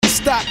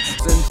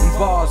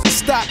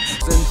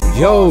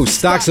Yo,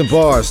 Stocks and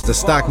Bars, the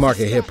Stock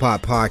Market Hip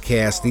Hop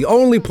Podcast, the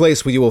only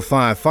place where you will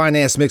find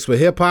finance mixed with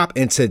hip hop.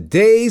 And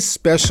today's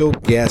special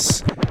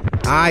guest,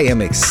 I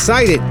am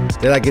excited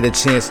that I get a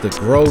chance to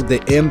grow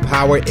the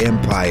Empower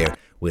Empire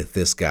with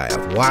this guy.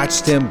 I've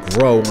watched him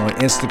grow on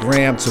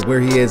Instagram to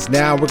where he is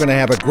now. We're going to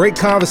have a great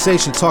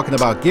conversation talking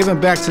about giving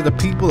back to the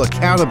people,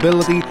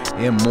 accountability,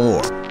 and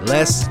more.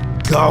 Let's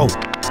go.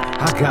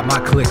 I got my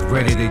clique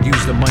ready to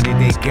use the money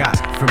they got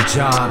from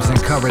jobs,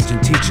 encouraging,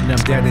 teaching them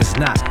that it's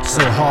not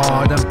so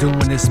hard. I'm doing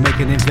this,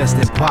 making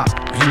investing pop.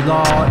 You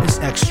law is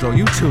extra.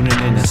 You tuning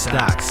in to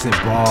Stocks and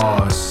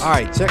Bars. All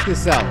right, check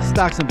this out.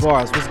 Stocks and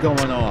Bars, what's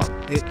going on?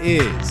 It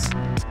is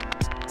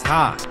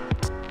time.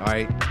 All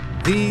right.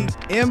 The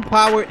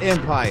Empower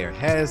Empire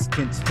has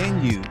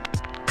continued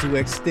to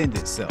extend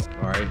itself.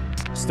 All right.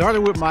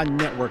 Started with my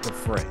network of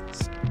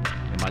friends.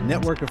 And my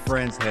network of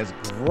friends has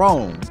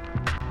grown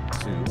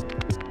to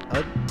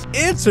an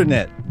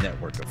internet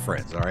network of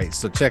friends. All right.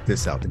 So check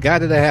this out. The guy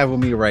that I have with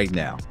me right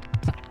now.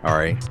 All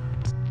right.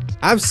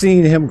 I've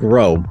seen him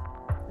grow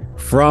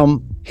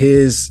from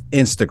his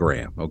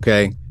Instagram.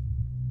 Okay.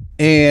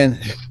 And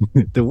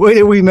the way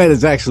that we met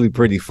is actually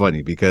pretty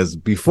funny because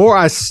before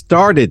I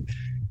started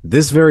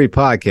this very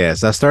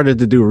podcast, I started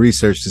to do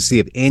research to see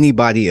if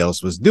anybody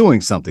else was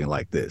doing something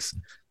like this.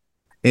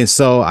 And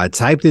so I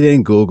typed it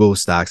in Google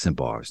Stocks and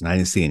Bars and I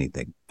didn't see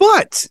anything.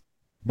 But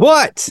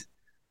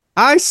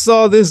I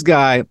saw this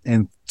guy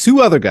and two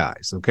other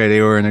guys. Okay.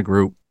 They were in a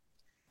group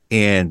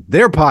and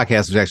their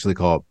podcast was actually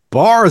called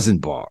Bars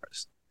and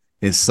Bars.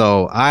 And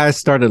so I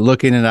started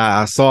looking and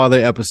I saw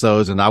the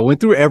episodes and I went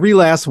through every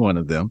last one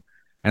of them.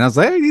 And I was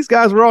like, hey, these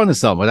guys were on to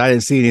something, but I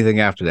didn't see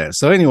anything after that.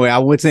 So anyway, I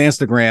went to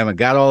Instagram and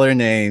got all their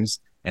names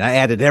and I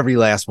added every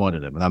last one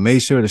of them. And I made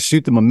sure to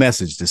shoot them a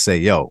message to say,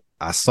 yo,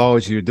 I saw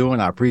what you're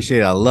doing. I appreciate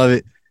it. I love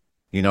it.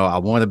 You know, I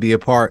want to be a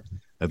part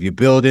of your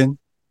building.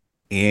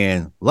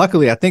 And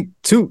luckily, I think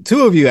two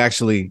of you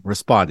actually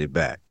responded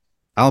back.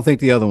 I don't think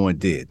the other one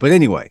did. But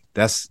anyway,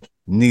 that's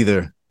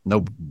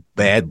no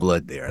bad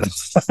blood there.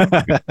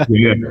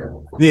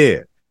 Yeah.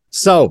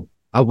 So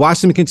I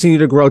watched them continue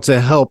to grow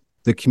to help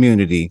the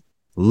community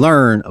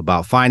learn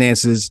about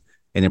finances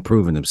and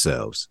improving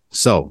themselves.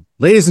 So,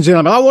 ladies and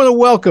gentlemen, I want to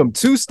welcome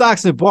to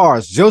Stocks and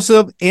Bars,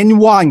 Joseph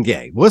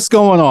Nwange. What's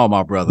going on,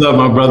 my brother? What's up,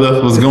 my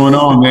brother? What's going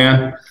on,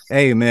 man?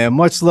 Hey, man,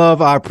 much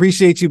love. I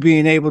appreciate you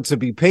being able to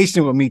be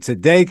patient with me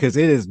today because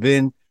it has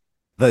been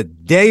the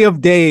day of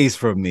days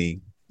for me.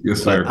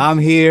 Yes, sir. But I'm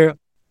here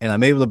and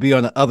I'm able to be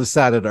on the other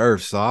side of the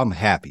earth, so I'm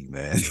happy,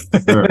 man.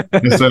 Yes, sir.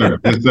 Yes, sir.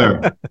 Yes,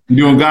 sir.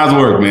 You're doing God's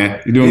work,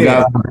 man. You're doing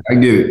God's work. I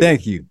get it.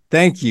 Thank you.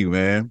 Thank you,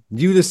 man.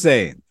 You the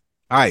same.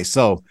 All right,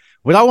 so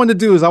what I want to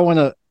do is I want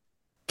to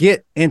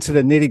get into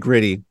the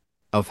nitty-gritty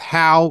of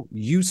how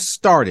you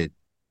started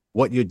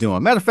what you're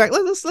doing. Matter of fact,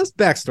 let's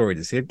backstory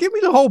this here. Give me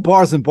the whole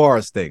Bars and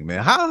Bars thing,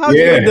 man. How'd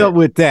you end up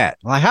with that?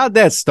 Like, how'd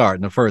that start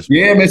in the first place?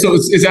 Yeah, man. So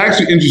it's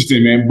actually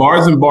interesting, man.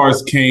 Bars and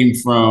Bars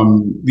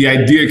the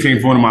idea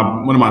came from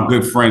one of my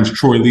good friends,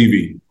 Troy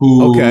Levy,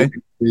 who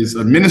is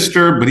a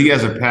minister, but he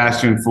has a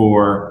passion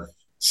for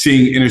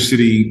seeing inner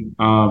city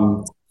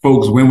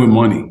folks win with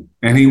money.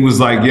 And he was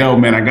like, yo,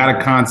 man, I got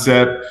a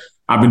concept.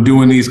 I've been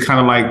doing these kind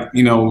of like,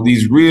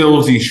 these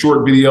reels, these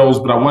short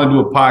videos, but I want to do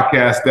a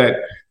podcast that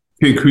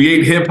can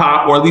create hip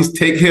hop, or at least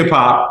take hip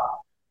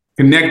hop,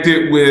 connect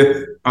it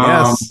with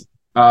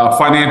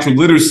financial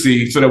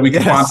literacy so that we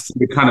can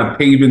kind of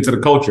pave into the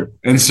culture.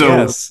 And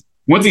so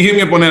once he hit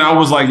me up on that, I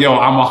was like, yo,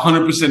 I'm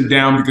 100%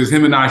 down because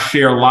him and I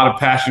share a lot of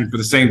passion for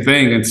the same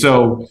thing. And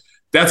so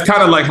that's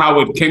kind of like how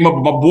it came up.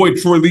 My boy,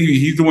 Troy Levy,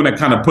 he's the one that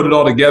kind of put it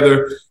all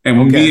together. And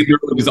when me and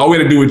because all we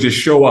had to do was just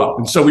show up.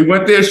 And so we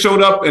went there,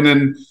 showed up, and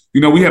then,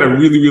 we had a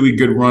really, really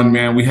good run,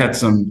 man. We had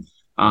some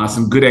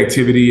good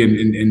activity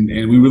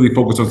and we really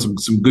focused on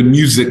some good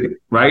music,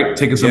 right?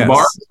 Taking some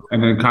bars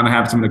and then kind of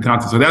have some of the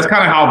content. So that's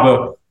kind of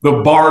how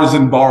the Bars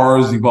and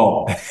Bars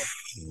evolved.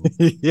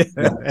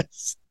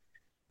 Yes.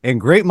 And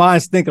great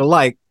minds think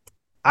alike.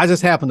 I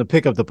just happened to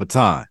pick up the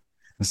baton.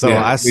 So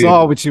I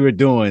saw what you were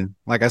doing.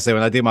 Like I said,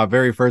 when I did my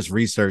very first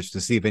research to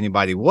see if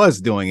anybody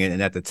was doing it.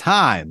 And at the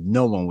time,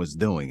 no one was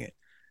doing it.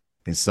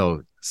 And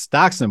so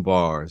Stocks and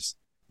Bars,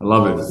 I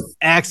love it,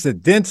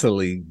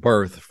 accidentally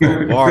birthed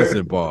from Bars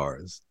and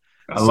Bars.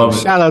 I love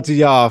it. Shout out to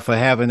y'all for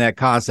having that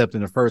concept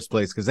in the first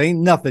place, because ain't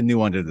nothing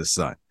new under the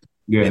sun.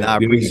 Yeah, and I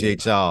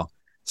appreciate y'all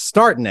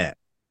starting that.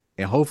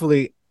 And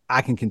hopefully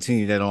I can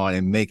continue that on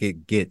and make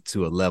it get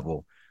to a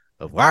level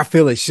of where I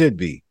feel it should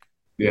be.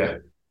 Yeah.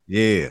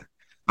 Yeah.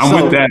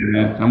 I'm with that,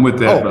 man. I'm with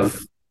that, brother.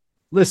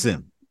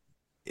 Listen,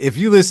 if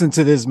you listen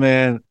to this,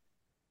 man,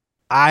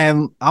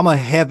 I'm a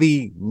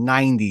heavy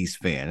 90s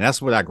fan.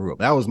 That's what I grew up.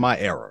 That was my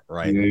era,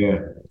 right? Yeah.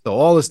 So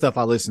all the stuff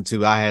I listened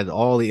to, I had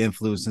all the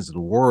influences of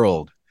the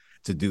world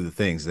to do the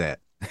things that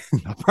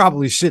I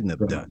probably shouldn't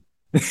have done.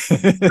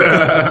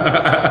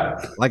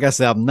 Like I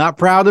said, I'm not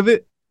proud of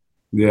it.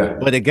 Yeah.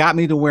 But it got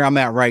me to where I'm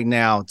at right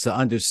now to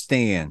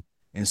understand.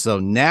 And so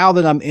now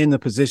that I'm in the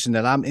position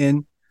that I'm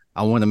in,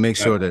 I want to make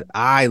sure that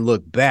I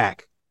look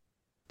back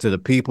to the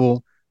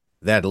people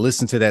that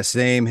listen to that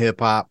same hip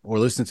hop or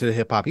listen to the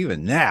hip hop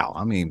even now.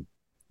 I mean,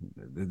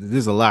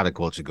 there's a lot of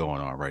culture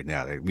going on right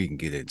now that we can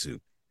get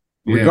into.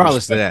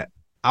 Regardless of that,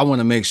 I want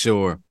to make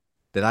sure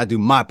that I do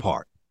my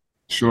part.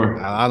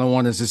 Sure. I don't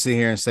want us to sit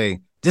here and say,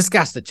 this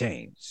got to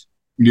change.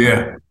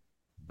 Yeah.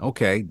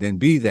 Okay, then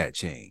be that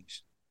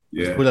change.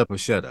 Yeah. Just put up or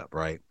shut up,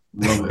 right?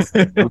 Love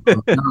it.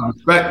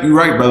 You're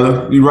right,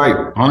 brother. You're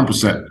right.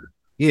 100%.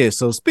 Yeah,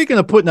 so speaking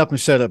of putting up and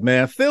shut up,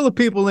 man, fill the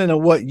people into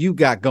what you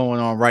got going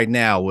on right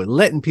now with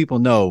letting people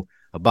know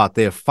about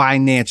their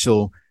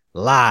financial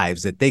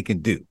lives that they can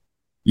do.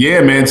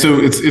 Yeah, man. So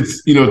it's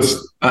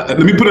let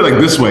me put it like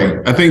this way.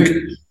 I think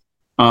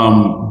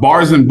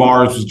Bars and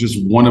Bars was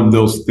just one of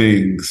those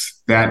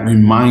things that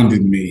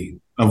reminded me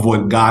of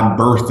what God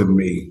birthed in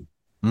me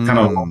kind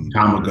of a long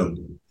time ago.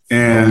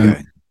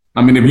 And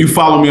I mean, if you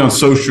follow me on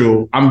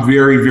social, I'm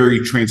very, very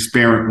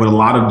transparent with a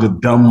lot of the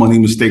dumb money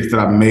mistakes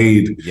that I've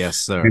made. Yes,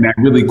 sir. And that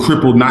really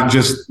crippled not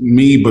just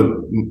me, but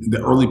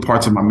the early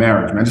parts of my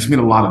marriage. Man, I just made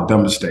a lot of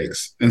dumb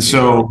mistakes. And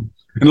so,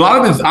 and a lot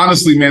of this,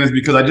 honestly, man, is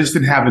because I just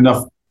didn't have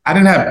enough. I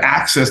didn't have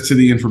access to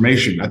the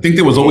information. I think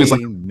there was always like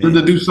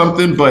to do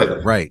something,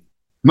 but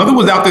nothing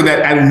was out there that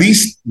at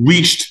least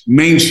reached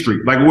Main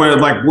Street, like where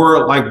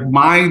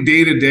my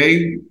day to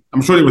day.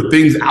 I'm sure there were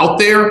things out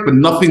there, but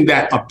nothing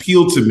that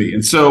appealed to me.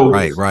 And so,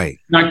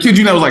 now, kid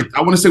you know,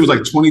 I want to say it was like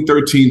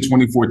 2013,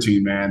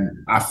 2014,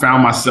 man. I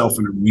found myself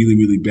in a really,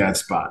 really bad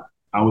spot.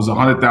 I was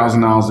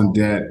 $100,000 in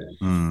debt.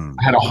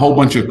 I had a whole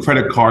bunch of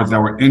credit cards that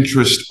were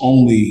interest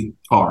only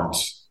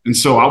cards. And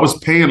so I was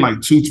paying like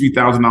 $2,000,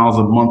 $3,000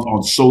 a month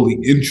on solely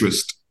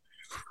interest.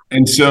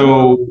 And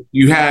so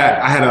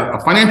I had a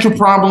financial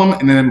problem.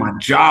 And then in my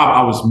job,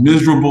 I was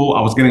miserable.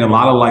 I was getting a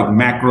lot of like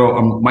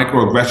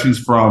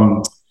microaggressions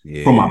from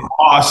my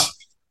boss,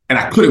 and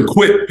I couldn't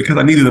quit because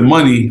I needed the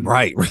money.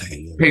 Right.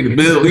 Pay the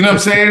bill. You know what I'm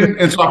saying?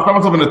 And so I found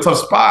myself in a tough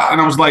spot,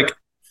 and I was like,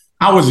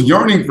 I was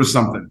yearning for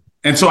something.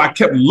 And so I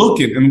kept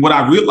looking, and what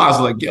I realized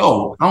was like,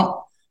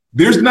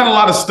 there's not a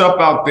lot of stuff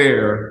out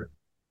there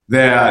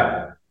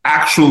that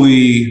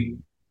actually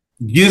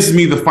gives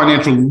me the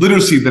financial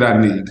literacy that I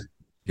need.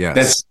 Yes.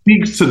 That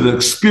speaks to the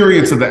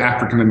experience of the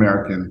African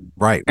American.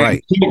 Right.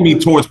 Point me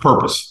towards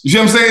purpose. You see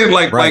what I'm saying?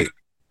 Like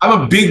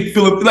I'm a big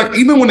like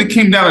even when it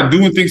came down to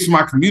doing things for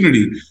my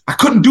community, I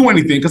couldn't do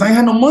anything because I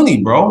had no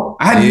money, bro.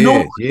 I had no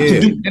money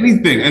to do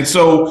anything. And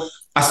so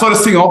I started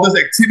seeing all this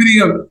activity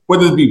of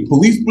whether it be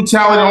police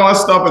brutality and all that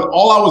stuff. And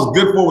all I was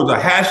good for was a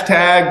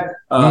hashtag.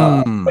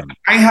 I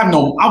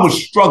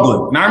was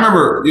struggling. And I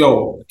remember,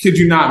 kid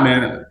you not,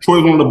 man,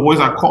 Troy's one of the boys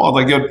I called,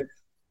 like,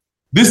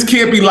 this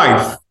can't be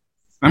life.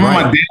 I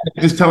remember my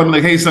dad just telling me,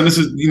 like, hey, son, this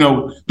is,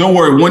 don't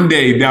worry, one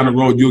day down the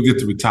road, you'll get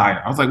to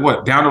retire. I was like,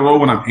 what, down the road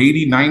when I'm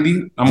 80,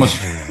 90? I must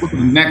for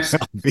the next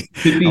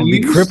 50 years? I'll be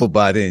crippled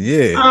by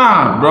then,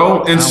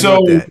 bro. And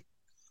so,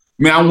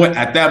 man, I went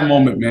at that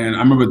moment, man, I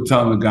remember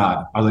telling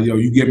God, I was like,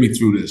 you get me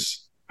through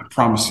this. I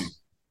promise you.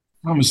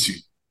 I'm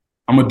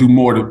going to do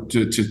more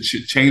to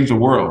change the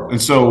world. And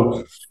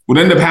so what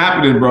ended up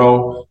happening,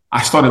 bro,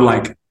 I started,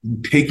 like,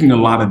 taking a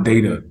lot of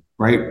data,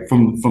 right,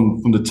 from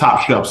the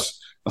top shelves.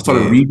 I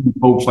started reading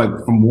books like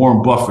from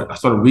Warren Buffett. I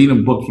started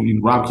reading books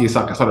from Rob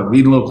Kiyosaki. I started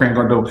reading Lil Grant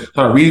Cardone. I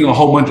started reading a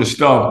whole bunch of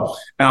stuff.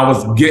 And I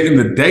was getting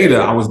the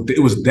data. It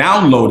was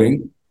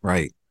downloading.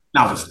 Right.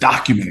 And I was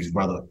documenting,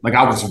 brother. Like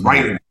I was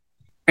writing.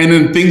 And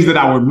then things that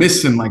I were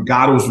missing, like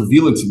God was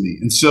revealing to me.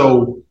 And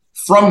so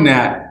from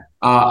that,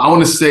 I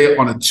want to say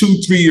on a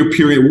 2-3 year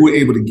period, we were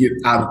able to get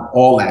out of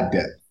all that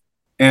debt.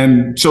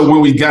 And so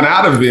when we got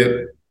out of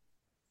it,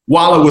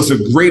 while it was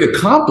a great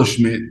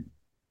accomplishment,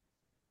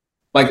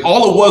 like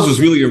all it was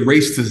really a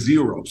race to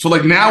zero. So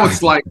like now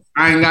it's like,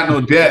 I ain't got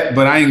no debt,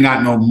 but I ain't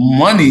got no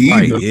money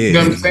either. You know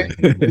what I'm saying?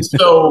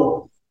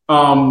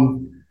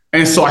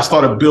 And so I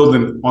started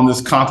building on this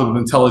concept of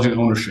intelligent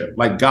ownership.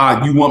 Like,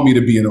 God, you want me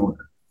to be an owner.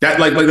 That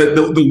like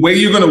the way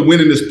you're going to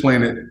win in this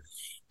planet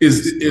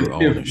is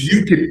if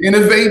you can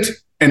innovate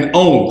and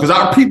own. Because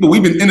our people,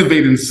 we've been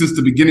innovating since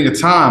the beginning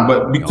of time,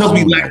 but because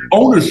we lack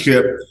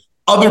ownership,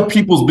 other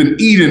people's been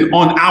eating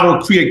on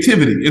our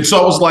creativity. And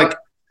so I was like,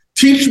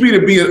 teach me to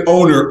be an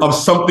owner of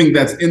something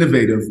that's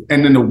innovative.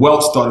 And then the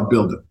wealth started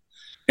building.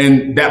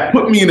 And that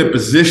put me in a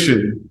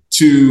position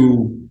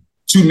to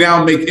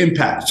now make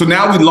impact. So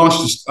now we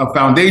launched a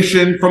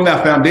foundation. From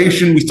that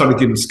foundation, we started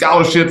giving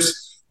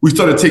scholarships. We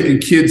started taking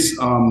kids,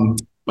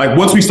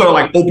 once we started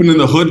like opening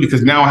the hood,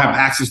 because now I have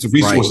access to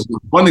resources,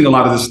 funding a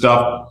lot of this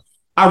stuff,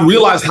 I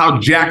realized how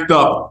jacked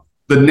up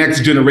the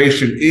next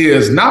generation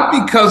is, not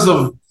because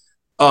of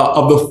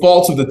the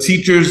faults of the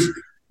teachers,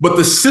 but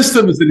the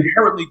system is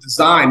inherently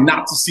designed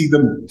not to see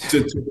them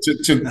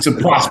to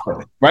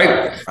prosper,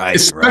 right?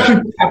 Especially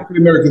for African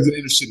Americans in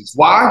inner cities.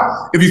 Why?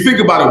 If you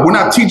think about it, we're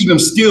not teaching them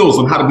skills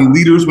on how to be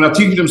leaders. We're not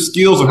teaching them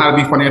skills on how to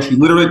be financially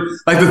literate.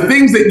 Like the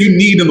things that you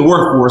need in the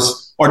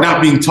workforce are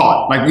not being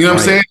taught. Like, you know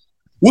what I'm saying?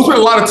 We'll spend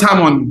a lot of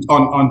time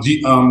on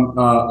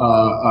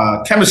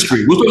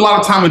chemistry. We'll spend a lot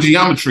of time on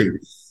geometry.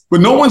 but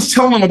no one's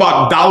telling them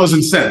about dollars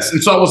and cents.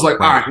 And so I was like,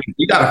 all right,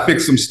 we got to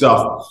fix some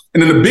stuff.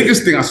 And then the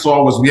biggest thing I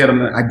saw was we had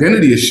an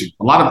identity issue.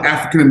 A lot of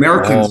African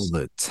Americans. All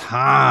the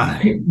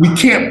time.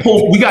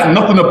 We got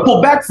nothing to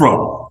pull back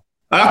from.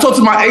 I talked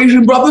to my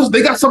Asian brothers,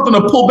 they got something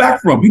to pull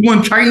back from. People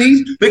in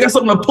Chinese, they got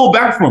something to pull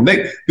back from.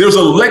 There's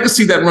a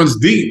legacy that runs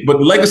deep,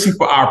 but legacy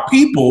for our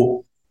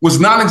people was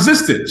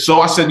non-existent.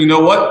 So I said, you know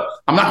what?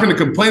 I'm not going to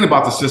complain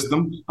about the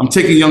system. I'm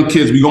taking young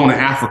kids, we going to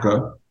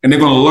Africa, and they're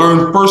going to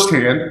learn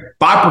firsthand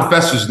by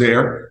professors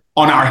there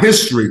on our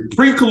history,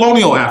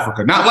 pre-colonial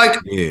Africa, not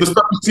like the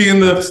stuff you see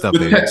in the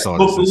textbook,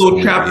 the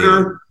little chapter.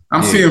 Yeah.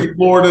 I'm seeing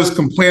Florida's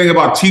complaining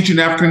about teaching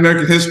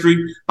African-American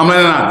history. I'm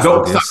like,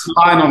 no, don't stop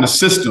relying on the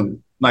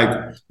system.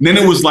 Like, then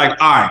it was like,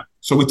 all right.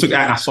 So we took,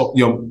 I saw,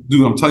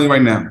 dude, I'm telling you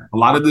right now, a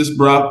lot of this,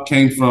 bro,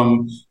 came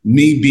from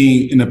me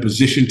being in a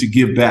position to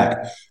give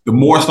back. The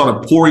more I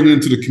started pouring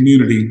into the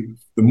community,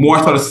 the more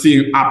I started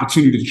seeing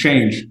opportunity to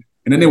change.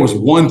 And then there was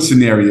one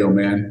scenario,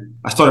 man.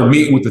 I started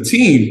meeting with the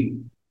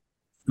team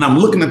and I'm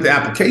looking at the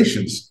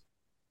applications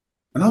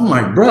and I'm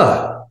like,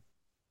 bruh,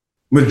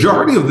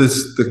 majority of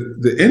this,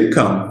 the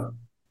income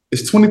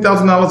is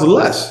 $20,000 or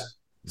less.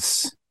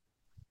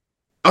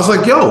 I was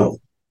like, yo,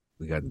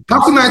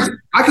 how can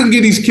I can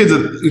give these kids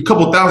a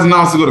couple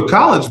 $1,000s to go to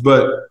college,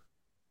 but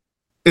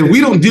if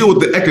we don't deal with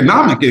the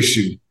economic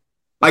issue,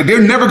 like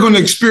they're never going to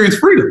experience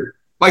freedom,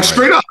 like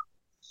straight up.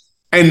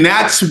 And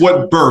that's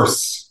what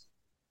births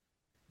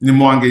the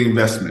Mwenge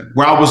investment,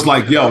 where I was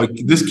like, yo,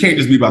 this can't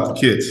just be about the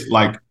kids.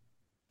 Like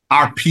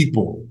our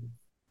people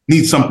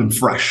need something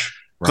fresh.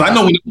 Because I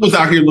know when I was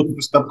out here looking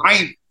for stuff, I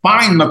ain't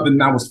find nothing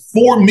that was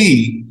for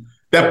me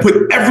that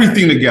put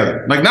everything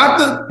together. Like not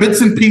the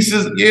bits and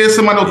pieces. Yeah,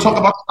 somebody will talk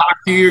about stock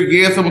here.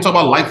 Yeah, someone will talk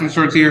about life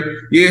insurance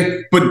here. Yeah,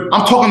 but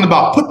I'm talking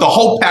about put the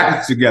whole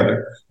package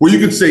together where you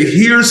could say,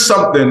 here's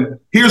something,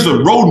 here's a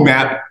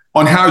roadmap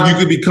on how you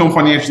could become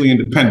financially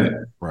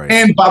independent. Right.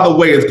 And by the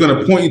way, it's going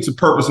to point you to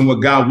purpose and what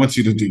God wants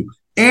you to do.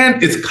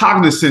 And it's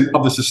cognizant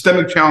of the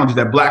systemic challenges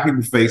that Black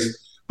people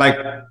face. Like,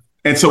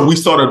 and so we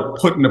started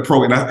putting the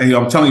program, and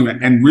I'm telling you,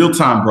 in real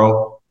time,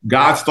 bro,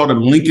 God started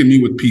linking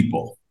me with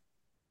people.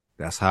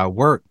 That's how it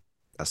worked.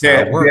 That's how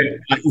it worked.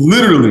 Like,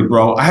 literally,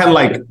 bro. I had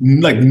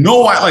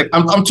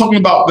I'm talking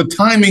about the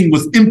timing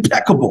was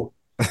impeccable.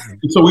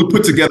 And so we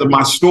put together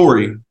my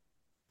story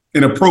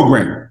in a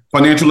program,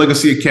 Financial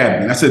Legacy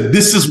Academy. And I said,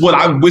 this is what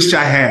I wish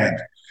I had.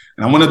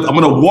 And I'm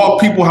gonna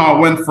walk people how I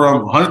went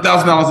from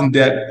 $100,000 in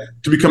debt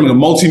to becoming a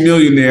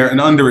multimillionaire in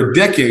under a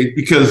decade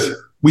because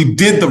we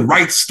did the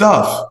right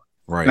stuff.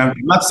 Right. And I'm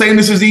not saying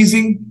this is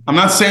easy. I'm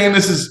not saying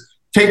this is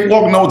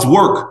cakewalk. No, it's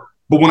work.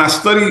 But when I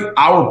study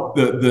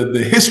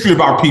the history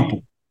of our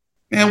people,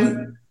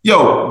 man,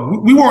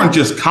 we weren't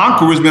just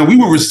conquerors, man. We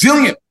were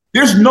resilient.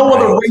 There's no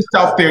other race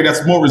out there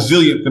that's more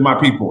resilient than my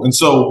people. And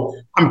so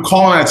I'm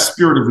calling that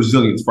spirit of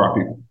resilience for our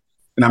people.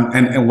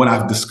 And what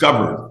I've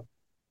discovered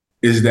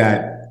is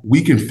that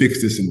we can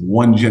fix this in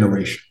one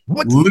generation.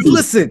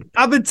 Listen,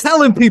 I've been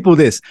telling people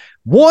this.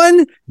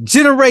 One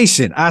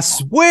generation. I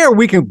swear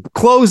we can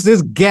close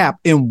this gap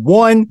in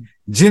one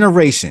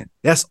generation.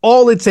 That's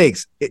all it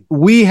takes.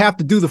 We have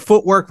to do the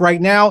footwork right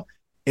now.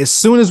 As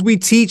soon as we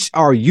teach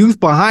our youth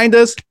behind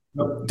us,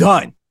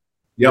 done.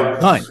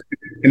 Yep. Done.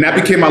 And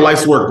that became my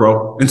life's work,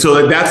 bro. And so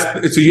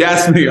so you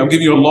asked me, I'm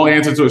giving you a long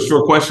answer to a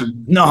short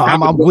question. No,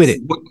 I'm with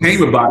it. What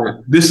came about it?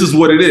 This is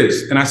what it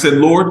is. And I said,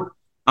 Lord,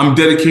 I'm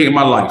dedicating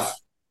my life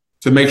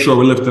to make sure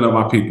we're lifting up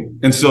our people.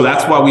 And so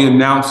that's why we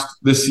announced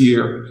this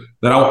year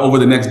that over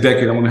the next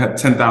decade, I want to have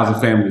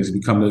 10,000 families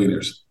become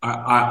millionaires.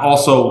 I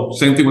also,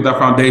 same thing with our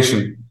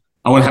foundation.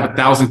 I want to have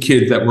 1,000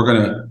 kids that we're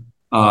going to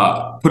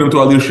put them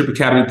through our Leadership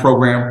Academy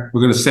program. We're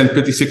going to send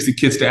 50, 60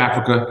 kids to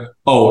Africa.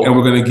 And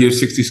we're going to give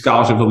 60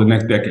 scholarships over the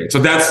next decade. So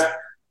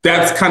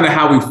that's kind of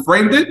how we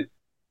framed it.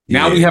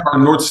 Now we have our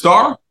North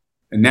Star.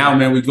 And now,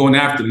 man, we're going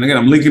after it. And again,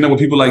 I'm linking up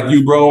with people like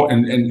you, bro,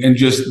 and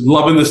just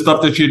loving the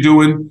stuff that you're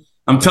doing.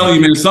 I'm telling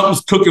you, man,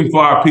 something's cooking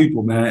for our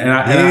people, man.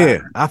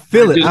 I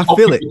feel it. I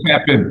feel it.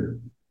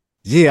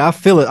 Yeah, I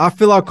feel it. I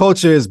feel our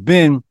culture has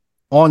been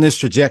on this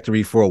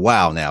trajectory for a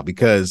while now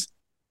because,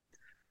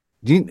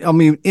 in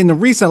the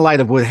recent light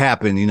of what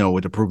happened,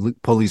 with the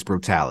police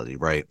brutality,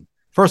 right?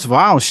 First of all,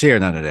 I don't share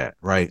none of that,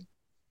 right?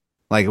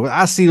 Like when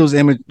I see those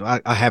images,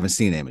 I haven't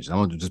seen the images. I'm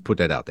going to just put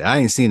that out there. I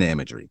ain't seen the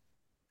imagery,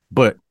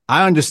 but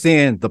I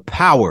understand the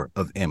power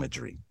of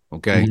imagery,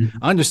 okay? Mm-hmm.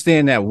 I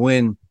understand that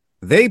when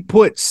they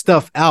put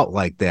stuff out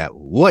like that,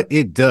 what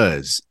it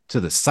does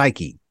to the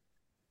psyche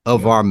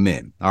of our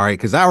men. All right.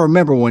 Because I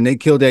remember when they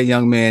killed that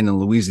young man in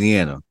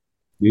Louisiana.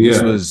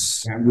 This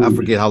was, I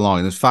forget how long.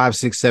 It was 5,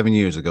 6, 7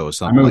 years ago or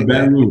something like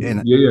that.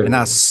 And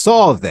I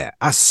saw that.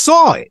 I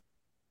saw it.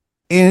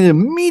 And it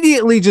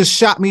immediately just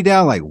shot me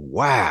down like,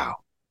 wow,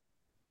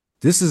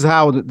 this is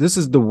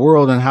the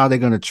world and how they're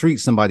going to treat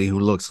somebody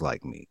who looks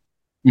like me.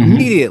 Mm-hmm.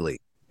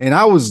 Immediately. And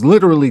I was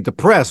literally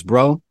depressed,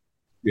 bro.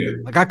 Yeah.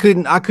 Like I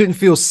couldn't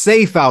feel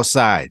safe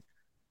outside.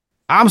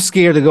 I'm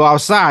scared to go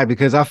outside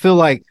because I feel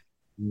like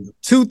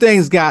two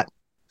things got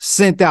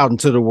sent out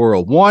into the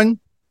world. One,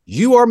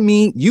 you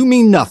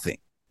mean nothing.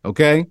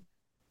 Okay.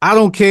 I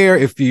don't care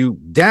if you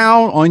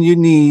down on your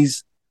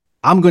knees,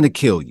 I'm going to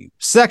kill you.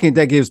 Second,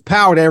 that gives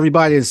power to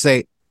everybody to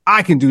say,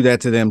 I can do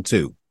that to them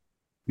too.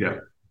 Yeah.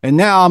 And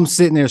now I'm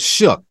sitting there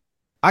shook.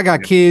 I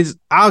got kids.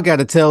 I got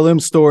to tell them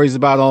stories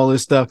about all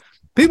this stuff.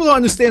 People don't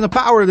understand the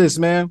power of this,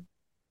 man.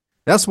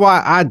 That's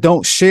why I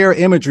don't share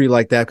imagery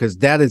like that, because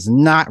that is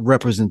not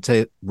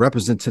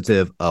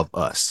representative of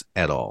us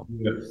at all.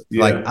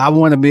 Yeah. Like, I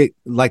want to be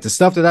like, the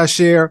stuff that I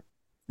share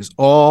is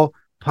all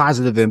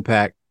positive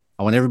impact.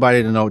 I want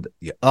everybody to know that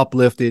you're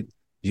uplifted.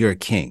 You're a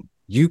king.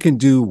 You can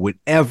do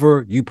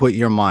whatever you put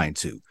your mind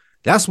to.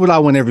 That's what I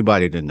want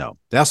everybody to know.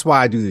 That's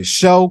why I do this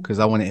show, because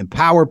I want to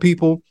empower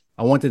people.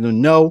 I want them to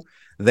know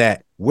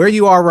that where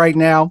you are right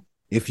now,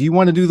 if you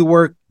want to do the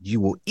work, you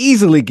will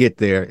easily get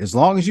there as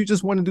long as you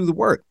just want to do the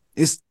work.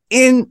 It's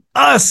in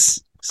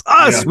us. It's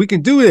us. Yeah. We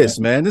can do this,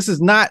 man. This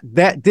is not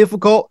that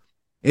difficult.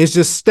 It's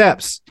just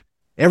steps.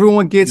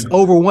 Everyone gets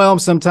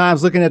overwhelmed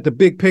sometimes looking at the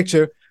big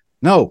picture.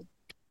 No.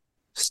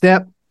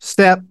 Step,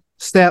 step,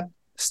 step,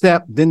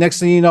 step. The next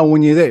thing you know,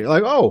 when you're there, you're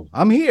like, oh,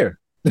 I'm here.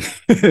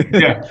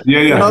 Yeah.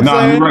 You know,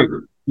 no, you're right.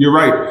 You're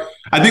right.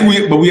 I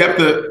think we have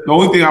to, the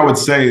only thing I would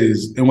say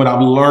is, and what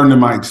I've learned in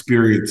my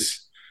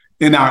experience,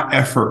 in our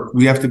effort,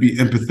 we have to be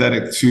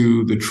empathetic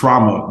to the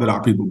trauma that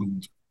our people go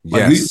through.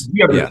 Like, we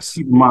have to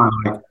keep in mind,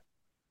 like,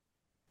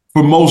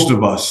 for most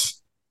of us,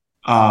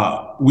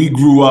 we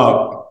grew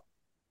up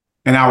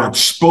and our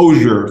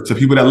exposure to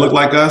people that look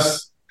like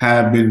us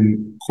have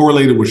been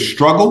correlated with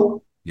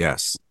struggle,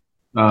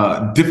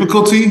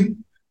 difficulty,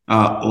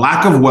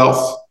 lack of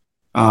wealth,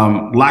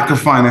 lack of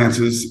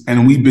finances.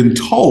 And we've been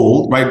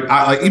told, right,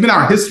 like, even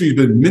our history has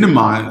been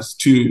minimized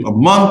to a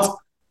month,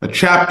 a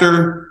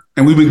chapter,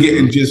 and we've been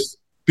getting just,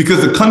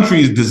 because the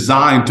country is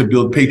designed to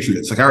build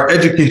patriots. Like, our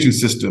education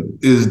system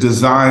is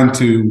designed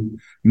to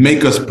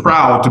make us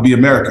proud to be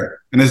American.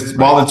 And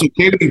while it's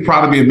okay to be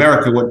proud to be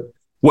America,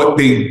 what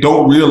they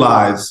don't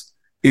realize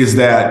is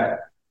that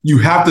you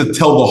have to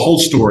tell the whole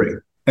story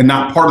and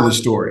not part of the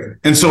story.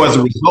 And so as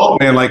a result,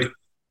 man, like,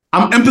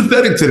 I'm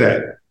empathetic to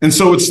that. And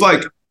so it's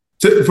like,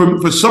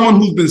 for someone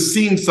who's been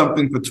seeing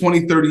something for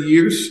 20, 30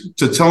 years,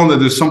 to tell them that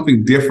there's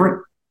something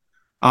different,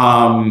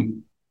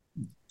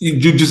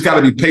 you just got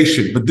to be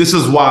patient. But this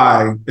is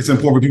why it's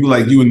important for people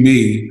like you and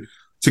me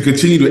to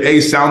continue to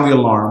A, sound the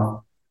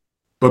alarm,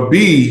 but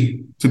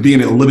B, to be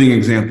a living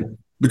example.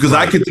 Because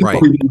I can tell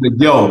people that,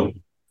 yo,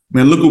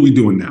 man, look what we're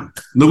doing now.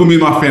 Look what me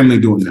and my family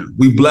are doing now.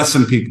 We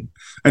blessing people.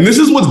 And this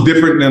is what's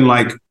different than,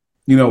 like,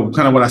 you know,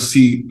 kind of what I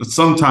see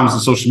sometimes on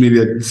social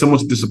media. It's so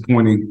much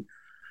disappointing.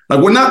 Like,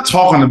 we're not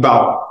talking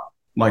about,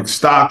 like,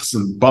 stocks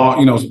and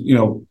bond,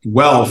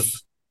 wealth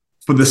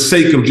for the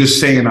sake of just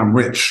saying I'm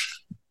rich.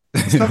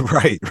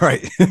 Right.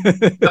 Like,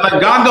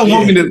 God don't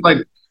want me to, like,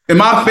 in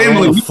my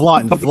family,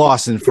 flaunt and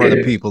floss in front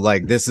of people.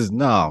 Like, this is I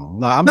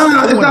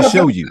want to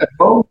show you.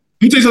 Let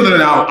me tell you something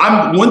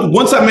now.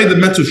 Once I made the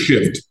mental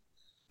shift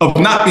of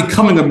not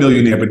becoming a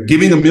millionaire, but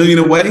giving $1 million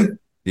away.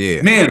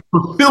 Yeah, man,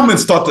 fulfillment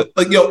starts to,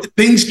 like,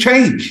 things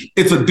change.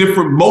 It's a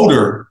different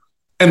motor,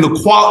 and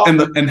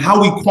and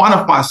how we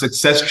quantify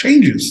success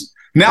changes.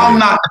 Now I'm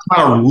not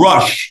trying to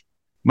rush.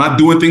 I'm not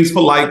doing things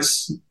for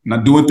likes. I'm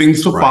not doing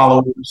things for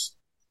followers.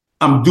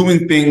 I'm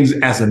doing things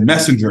as a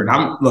messenger. And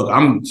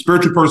I'm a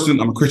spiritual person.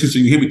 I'm a Christian, so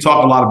you hear me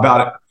talk a lot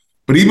about it.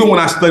 But even when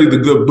I studied the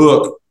good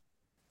book,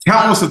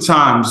 countless of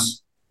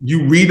times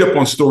you read up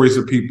on stories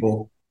of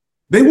people.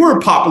 They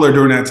weren't popular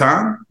during that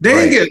time. They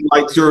didn't get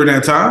likes during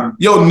that time.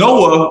 Yo,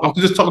 Noah, I was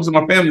just talking to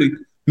my family.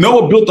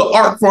 Noah built the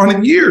ark for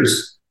 100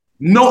 years.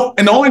 No,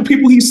 and the only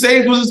people he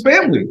saved was his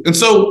family. And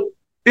so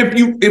if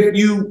you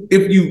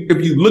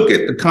look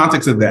at the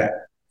context of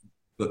that,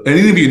 and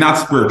even if you're not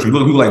spiritual, you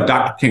look at people like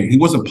Dr. King. He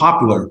wasn't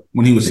popular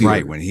when he was here.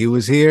 Right. When he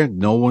was here,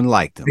 no one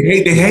liked him.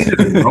 They hated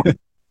him, bro.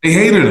 They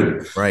hated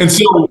him. Right. And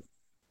so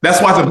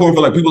that's why it's important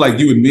for, like, people like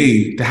you and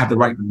me to have the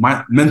right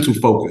mental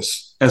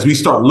focus as we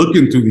start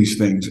looking through these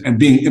things and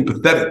being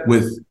empathetic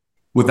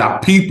with our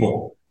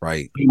people.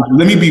 Right.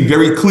 Let me be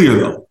very clear,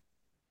 though.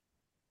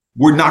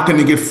 We're not going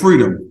to get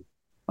freedom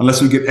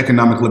unless we get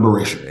economic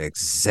liberation.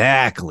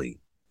 Exactly.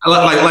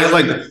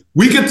 Like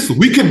we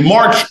can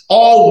march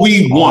all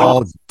we want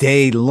all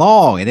day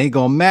long. It ain't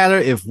gonna matter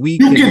if we.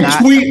 You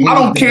can tweet. I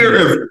don't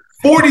care if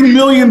 40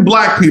 million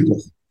black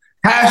people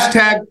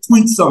hashtag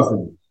tweet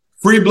something.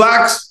 Free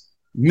blacks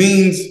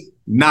means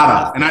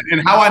nada.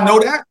 And how I know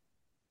that?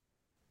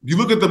 You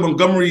look at the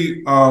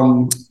Montgomery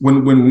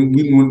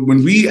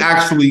when we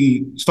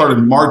actually started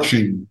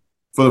marching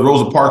for the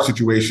Rosa Parks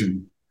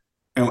situation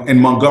in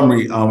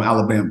Montgomery,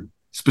 Alabama,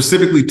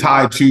 specifically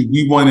tied to,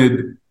 we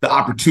wanted the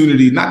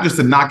opportunity not just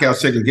to knock out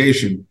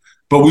segregation,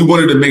 but we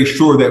wanted to make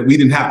sure that we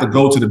didn't have to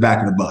go to the back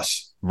of the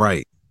bus.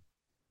 Right.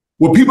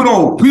 What people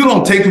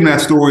don't take from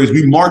that story is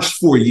we marched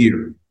for a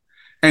year.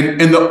 And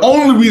the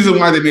only reason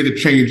why they made a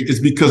change is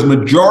because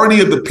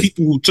majority of the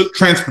people who took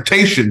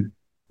transportation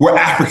were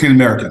African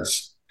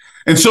Americans.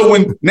 And so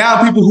when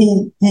now people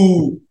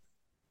who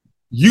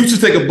used to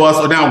take a bus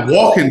are now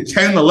walking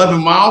 10,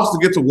 11 miles to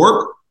get to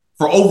work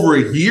for over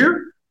a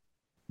year,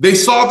 They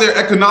saw their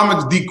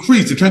economics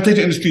decrease. The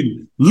transportation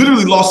industry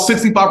literally lost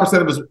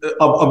 65%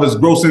 of its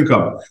gross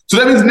income. So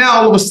that means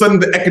now all of a sudden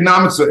the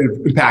economics are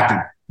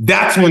impacting.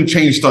 That's when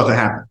change starts to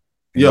happen.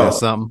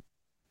 Something.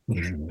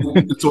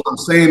 So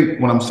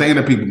what I'm saying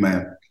to people,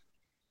 man,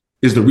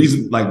 is the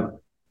reason, like,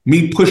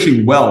 me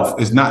pushing wealth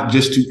is not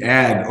just to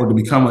add or to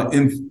become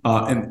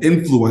an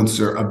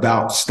influencer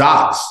about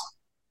stocks.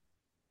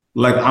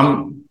 Like,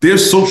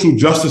 there's social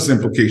justice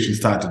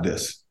implications tied to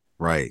this.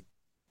 Right.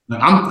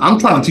 I'm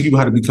trying to teach people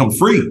how to become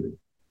free,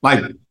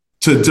 like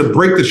to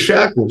break the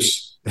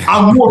shackles.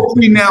 I'm more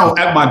free now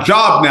at my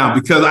job now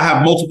because I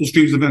have multiple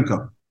streams of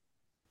income.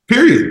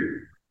 Period.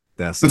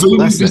 That's so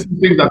these are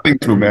things I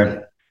think through,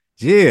 man.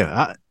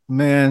 Yeah,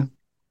 man,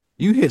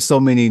 you hit so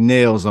many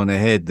nails on the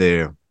head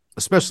there,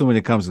 especially when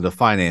it comes to the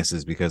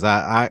finances, because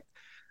I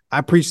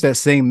preach that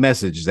same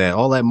message that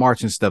all that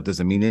marching stuff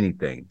doesn't mean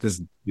anything.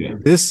 This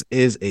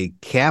is a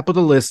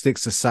capitalistic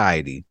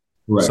society.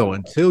 Right. So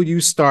until you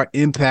start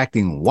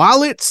impacting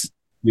wallets,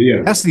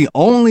 that's the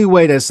only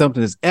way that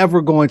something is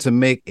ever going to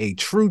make a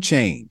true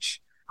change.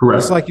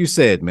 Correct. Just like you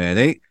said, man,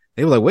 they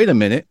were like, wait a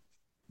minute,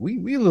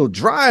 we a little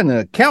dry in the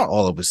account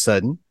all of a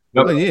sudden.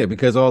 Yep. Well, yeah,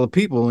 because all the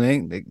people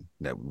that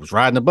was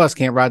riding the bus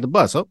can't ride the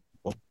bus. Oh,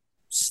 well,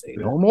 say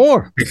no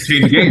more.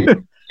 Change the game.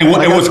 And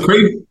what's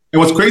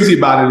crazy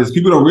about it is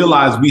people don't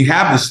realize we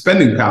have the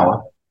spending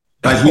power.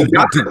 Like, we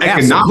got the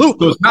economics.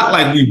 So it's not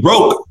like we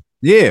broke.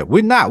 Yeah,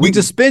 we're not. We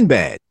just spend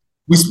bad.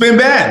 We spend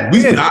bad.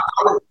 We're at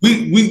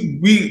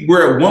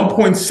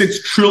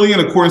 1.6 trillion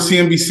according to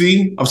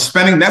CNBC of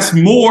spending. That's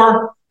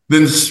more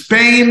than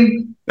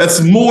Spain. That's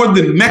more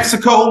than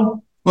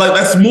Mexico. Like,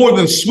 that's more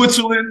than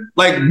Switzerland.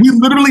 Like, we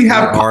literally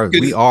have.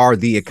 We are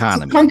the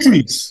economy.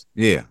 Countries.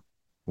 Yeah,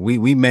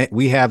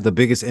 we have the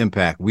biggest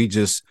impact. We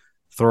just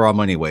throw our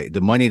money away.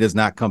 The money does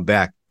not come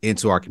back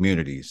into our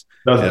communities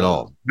at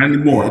all. Not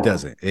anymore. It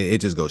doesn't. It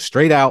just goes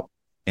straight out,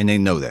 and they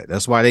know that.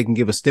 That's why they can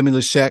give a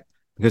stimulus check,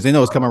 because they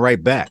know it's coming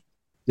right back.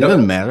 It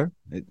doesn't matter.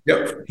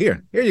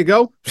 Here you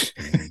go.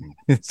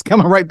 It's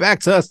coming right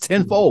back to us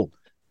tenfold.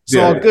 It's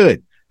all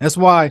good. That's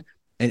why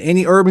in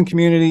any urban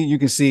community, you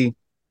can see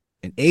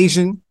an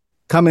Asian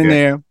come in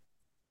there.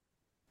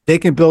 They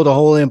can build a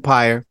whole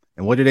empire.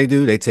 And what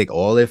do? They take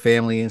all their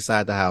family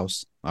inside the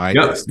house. All right.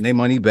 They send their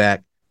money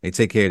back. They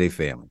take care of their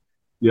family.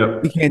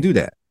 We can't do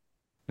that.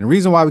 And the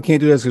reason why we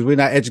can't do that is because we're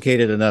not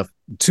educated enough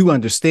to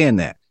understand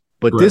that.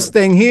 But this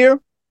thing here,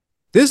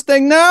 this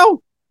thing now,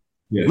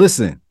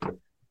 listen.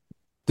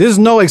 There's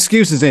no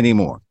excuses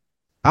anymore.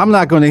 I'm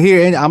not going to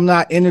hear any. I'm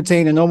not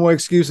entertaining no more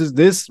excuses.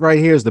 This right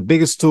here is the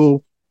biggest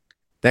tool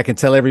that can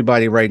tell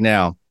everybody right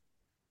now,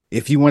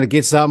 if you want to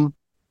get something,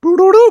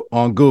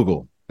 on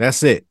Google.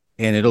 That's it.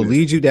 And it'll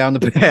lead you down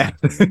the path.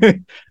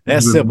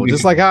 That's simple.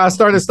 Just like how I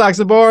started Stocks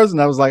and Bars,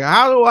 and I was like,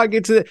 how do I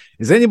get to it?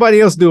 Is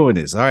anybody else doing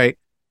this? All right.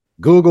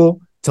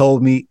 Google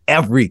told me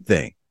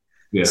everything.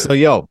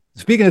 So,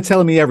 speaking of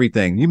telling me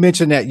everything, you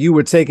mentioned that you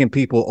were taking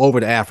people over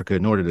to Africa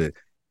in order to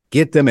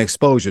get them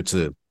exposure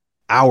to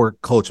our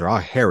culture, our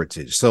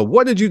heritage. So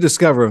what did you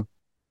discover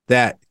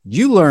that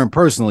you learned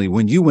personally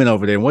when you went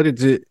over there? And what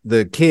did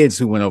the kids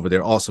who went over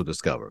there also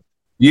discover?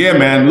 Yeah,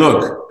 man,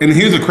 look, and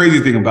here's the crazy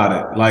thing about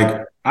it.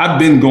 Like, I've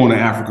been going to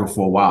Africa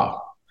for a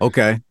while.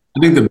 Okay. I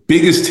think the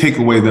biggest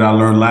takeaway that I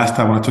learned last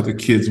time when I took the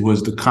kids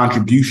was the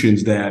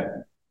contributions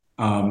that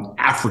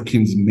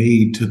Africans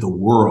made to the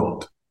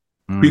world,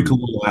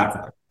 pre-colonial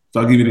Africa.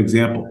 So I'll give you an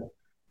example.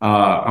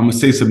 I'm going to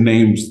say some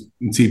names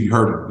and see if you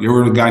heard him. You ever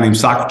heard of a guy named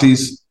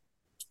Socrates?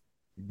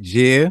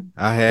 Yeah,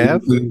 I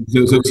have.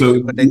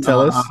 So what they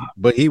tell us,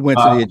 but he went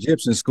to the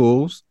Egyptian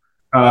schools.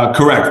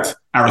 Correct.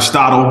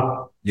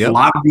 Aristotle. A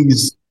lot of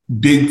these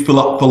big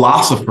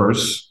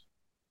philosophers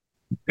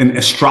and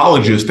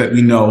astrologers that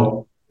we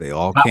know, they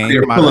all came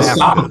their from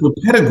philosophical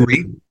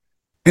pedigree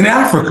in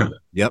Africa.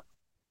 Yep.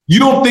 You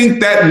don't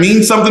think that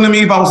means something to me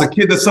if I was a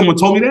kid that someone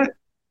told me that?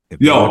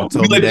 Let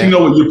me let you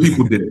know what your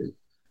people did.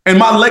 And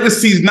my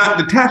legacy is not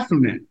detached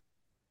from that.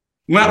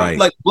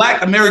 Like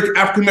Black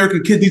African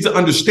American kids need to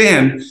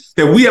understand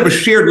that we have a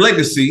shared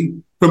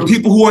legacy from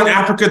people who are in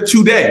Africa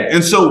today.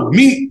 And so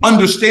me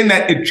understand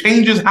that it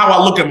changes how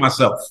I look at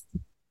myself.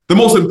 The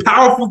most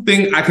powerful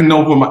thing I can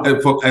know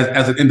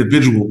as an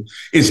individual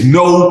is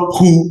know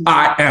who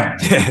I am.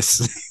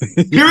 Yes.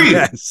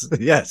 Period.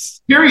 Yes.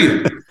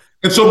 Period.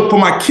 And so for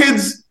my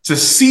kids to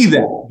see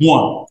that,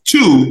 one.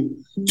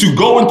 Two, to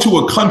go into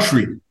a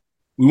country,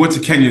 we went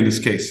to Kenya in this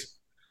case,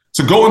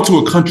 to go into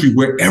a country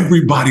where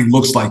everybody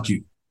looks like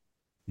you.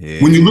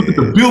 Yeah. When you look at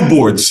the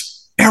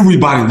billboards,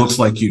 everybody looks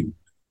like you.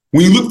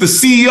 When you look at the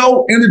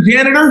CEO and the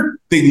janitor,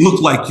 they look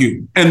like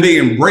you and they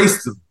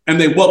embrace them. And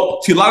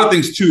see, a lot of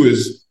things too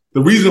is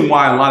the reason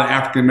why a lot of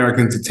African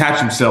Americans detach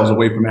themselves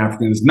away from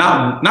Africans,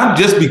 not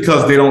just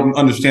because they don't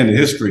understand the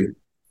history,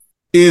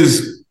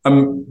 is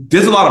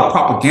there's a lot of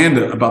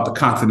propaganda about the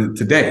continent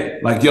today.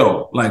 Like,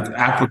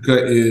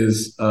 Africa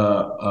is part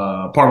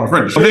of the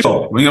French. You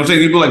know what I'm saying?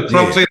 People like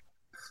Trump say,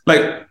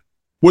 like,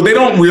 what they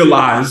don't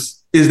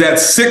realize is that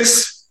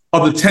 6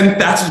 of the 10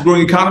 fastest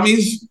growing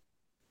economies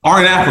are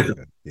in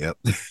Africa. Yep.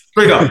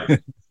 Straight up.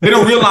 They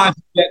don't realize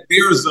that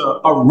there's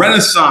a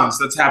renaissance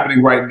that's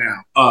happening right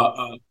now.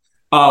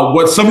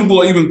 What some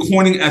people are even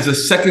coining as a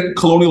second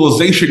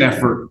colonialization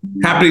effort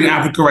happening in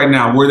Africa right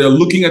now, where they're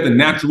looking at the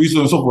natural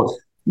resources and so forth.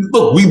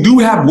 Look, we do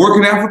have work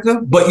in Africa,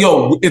 but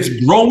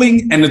it's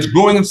growing, and it's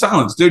growing in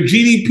silence. Their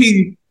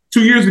GDP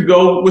 2 years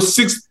ago was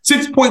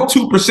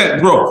 6.2%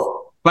 growth.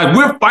 Like,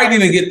 we're fighting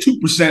to get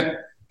 2%,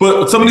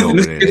 but some of these in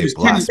this case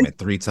was 10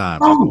 3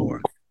 times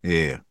more.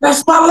 Yeah,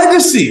 that's my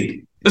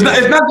legacy. It's not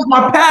just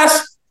my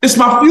past; it's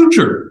my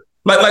future.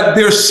 Like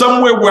there's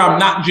somewhere where I'm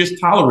not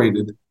just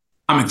tolerated,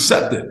 I'm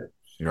accepted.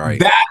 Right.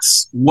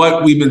 That's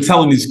what we've been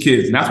telling these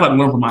kids, and that's what I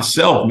learned for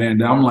myself, man.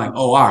 That I'm like,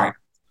 oh, all right.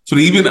 So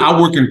even I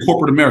work in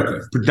corporate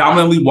America,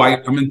 predominantly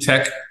white. I'm in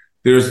tech.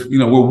 There's,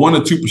 we're 1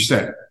 or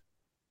 2%.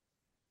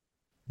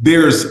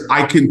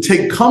 I can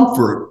take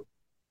comfort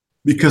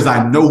because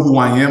I know who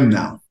I am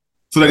now.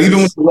 So that even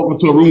when I walk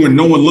into a room where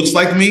no one looks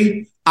like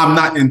me, I'm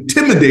not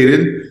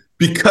intimidated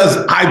because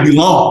I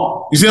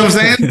belong. You see what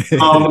I'm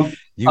saying?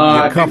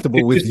 You're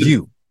comfortable with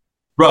you,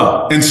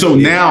 bro. And so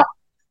now,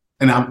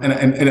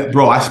 and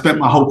bro, I spent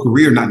my whole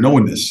career not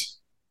knowing this,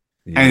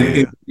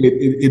 and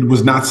it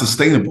was not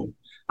sustainable.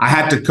 I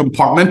had to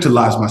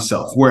compartmentalize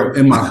myself. Where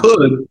in my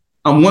hood,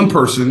 I'm one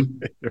person,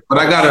 but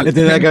I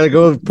gotta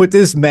go put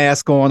this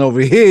mask on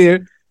over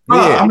here.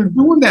 I'm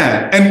doing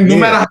that, and no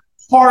matter how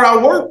hard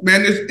I work,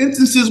 man, there's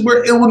instances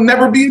where it will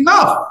never be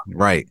enough.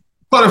 Right.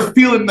 I started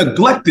feeling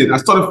neglected. I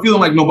started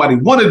feeling like nobody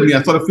wanted me.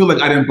 I started feeling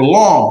like I didn't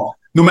belong.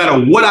 No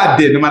matter what I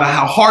did, no matter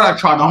how hard I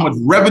tried, how much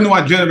revenue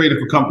I generated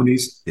for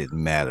companies,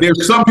 didn't matter.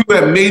 There's some people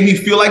that made me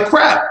feel like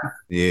crap.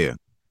 Yeah.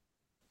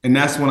 And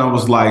that's when I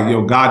was like,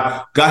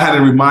 God had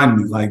to remind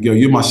me, like,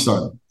 you're my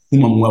son,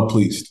 whom I'm well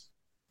pleased.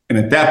 And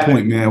at that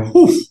point, man,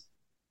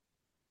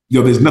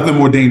 there's nothing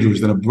more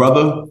dangerous than a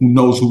brother who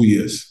knows who he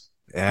is.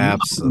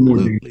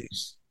 Absolutely.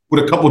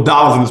 With a couple of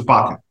dollars in his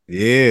pocket.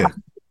 Yeah.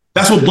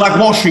 That's what Black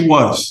Wall Street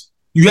was.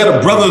 You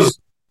had brothers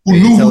who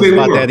knew who they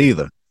were. About that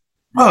either.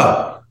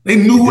 They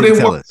knew who they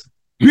were.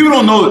 People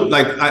don't know,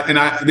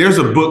 there's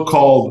a book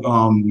called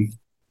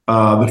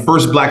The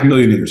First Black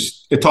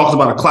Millionaires. It talks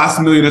about a class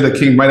of millionaires that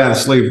came right out of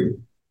slavery.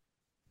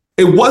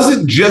 It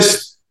wasn't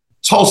just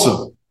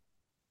Tulsa,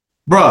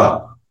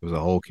 bruh. It was a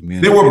whole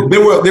community.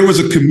 There was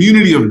a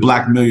community of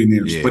Black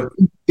millionaires, but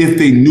if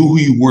they knew who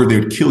you were,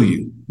 they'd kill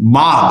you.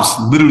 Mobs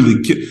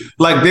literally kill.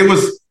 Like, there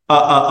was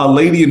a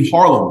lady in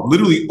Harlem,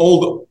 literally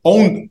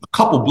owned a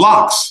couple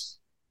blocks.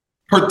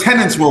 Her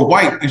tenants were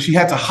white, and she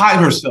had to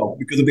hide herself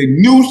because if they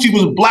knew she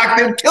was Black,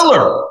 they'd kill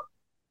her.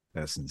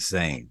 That's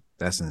insane.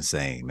 That's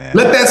insane, man.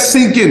 Let that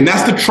sink in.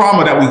 That's the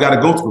trauma that we got to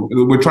go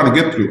through. We're trying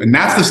to get through, and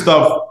that's the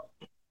stuff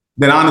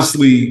that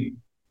honestly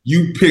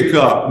you pick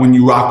up when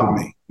you rock with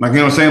me. Like, you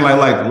know what I'm saying?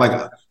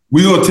 Like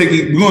we're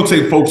gonna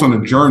take folks on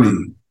a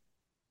journey.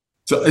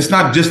 So it's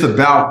not just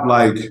about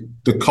like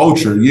the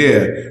culture.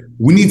 Yeah,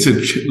 we need to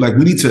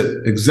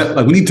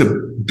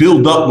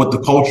build up what the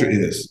culture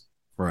is.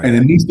 Right. And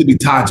it needs to be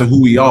tied to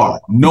who we are,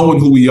 knowing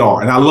who we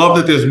are. And I love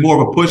that there's more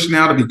of a push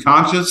now to be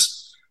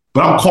conscious,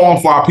 but I'm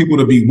calling for our people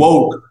to be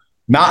woke,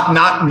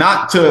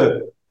 not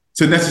to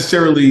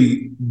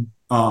necessarily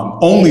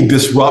only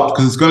disrupt,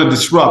 because it's going to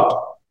disrupt,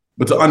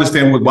 but to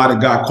understand why did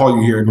God call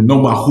you here and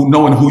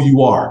knowing who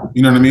you are.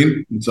 You know what I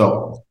mean? And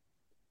so,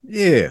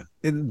 yeah,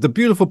 the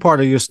beautiful part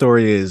of your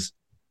story is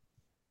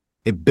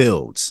it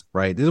builds,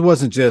 right? This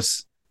wasn't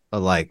just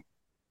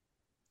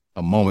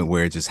a moment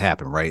where it just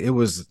happened, right? It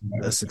was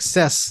a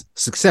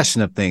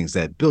succession of things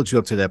that built you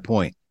up to that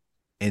point.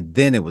 And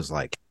then it was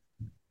like,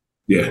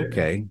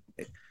 okay.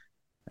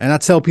 And I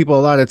tell people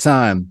a lot of the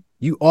time,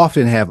 you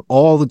often have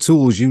all the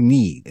tools you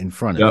need in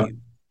front of you.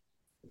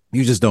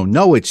 You just don't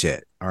know it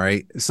yet. All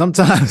right.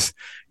 Sometimes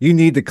you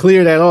need to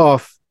clear that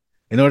off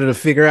in order to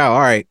figure out,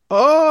 all right,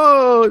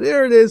 oh,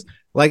 there it is.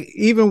 Like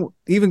even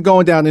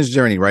going down this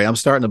journey, right? I'm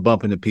starting to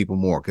bump into people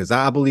more because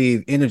I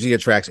believe energy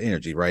attracts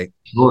energy, right?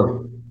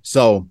 Sure.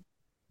 So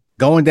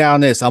going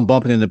down this, I'm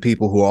bumping into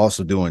people who are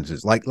also doing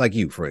this, like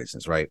you, for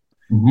instance, right?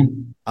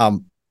 Mm-hmm.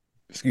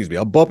 Excuse me.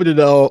 I'm bumping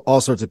into all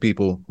sorts of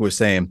people who are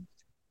saying,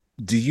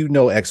 do you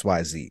know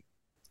XYZ?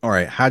 All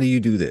right. How do you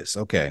do this?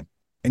 Okay.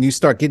 And you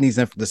start getting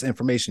this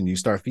information, you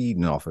start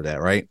feeding off of that,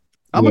 right?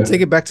 I'm going to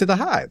take it back to the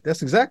hive.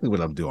 That's exactly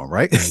what I'm doing,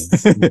 right?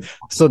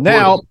 So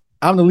now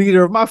I'm the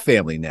leader of my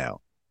family now.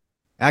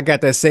 I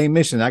got that same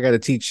mission. I got to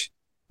teach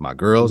my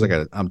girls.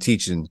 I'm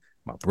teaching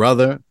my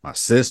brother, my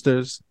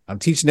sisters. I'm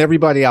teaching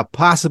everybody I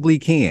possibly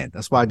can.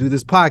 That's why I do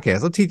this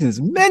podcast. I'm teaching as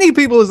many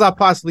people as I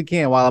possibly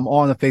can while I'm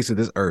on the face of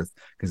this earth,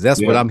 because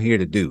that's what I'm here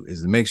to do,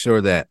 is to make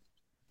sure that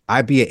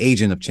I be an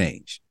agent of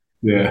change.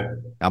 Yeah.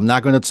 I'm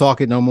not going to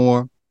talk it no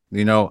more.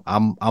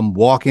 I'm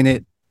walking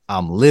it.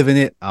 I'm living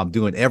it. I'm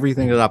doing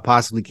everything that I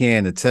possibly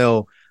can to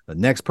tell the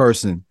next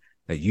person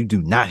that you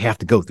do not have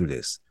to go through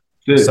this.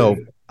 Yeah. So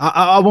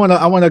I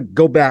want to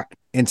go back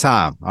in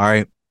time. All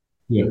right.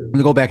 Yeah. I'm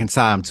gonna go back in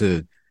time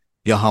to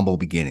your humble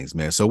beginnings,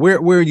 man. So where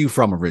are you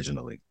from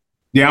originally?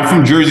 Yeah, I'm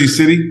from Jersey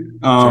City.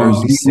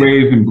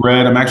 Raised and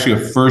bred. I'm actually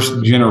a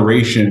first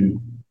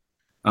generation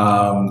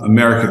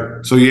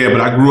American. So yeah,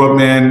 but I grew up,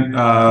 man,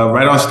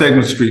 right on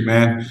Stegman Street,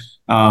 man,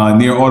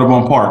 near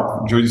Audubon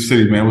Park, Jersey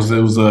City, man.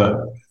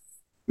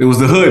 It was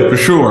the hood for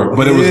sure,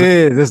 but it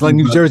was that's like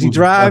New Jersey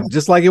Drive,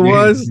 just like it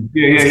was.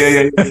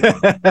 Yeah.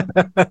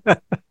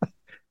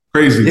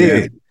 Crazy,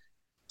 man.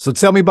 So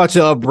tell me about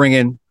your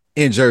upbringing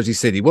in Jersey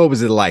City. What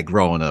was it like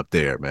growing up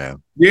there,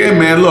 man? Yeah,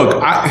 man.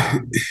 Look,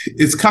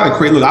 it's kind of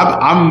crazy. Look,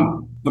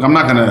 I'm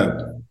not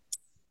gonna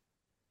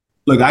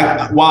look.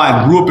 While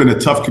I grew up in a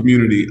tough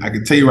community, I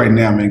can tell you right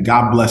now, man.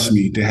 God bless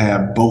me to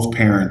have both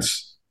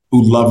parents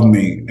who loved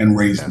me and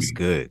raised me. That's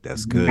good.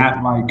 That's good.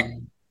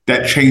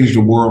 That changed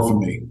the world for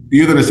me.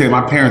 You're gonna say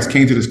my parents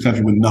came to this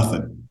country with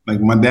nothing. Like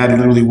my dad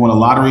literally won a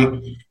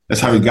lottery. That's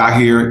how he got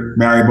here.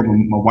 Married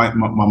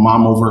my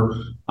mom over.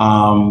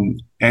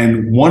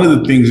 And one of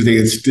the things they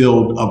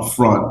instilled up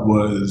front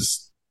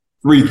was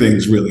three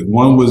things really.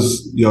 One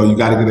was, you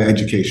got to get an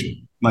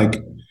education.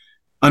 Like,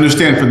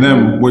 understand for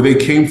them where they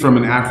came from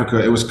in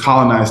Africa, it was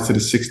colonized to the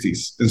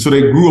 60s. And so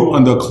they grew up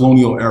under a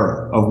colonial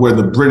era of where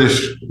the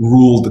British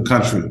ruled the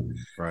country.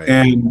 Right.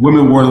 And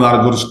women weren't allowed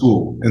to go to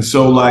school. And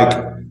so like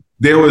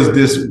there was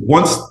this,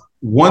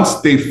 once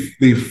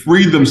they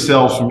freed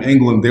themselves from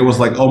England, there was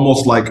like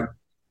almost like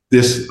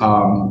this,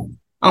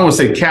 I don't want to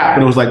say cap,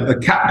 but it was like the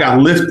cap got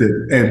lifted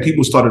and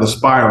people started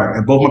aspiring.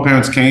 And both my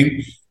parents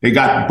came,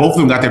 both of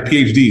them got their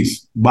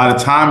PhDs by the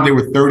time they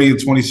were 30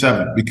 and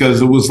 27,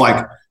 because it was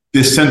like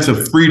this sense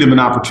of freedom and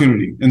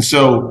opportunity. And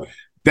so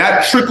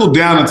that trickled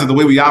down into the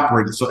way we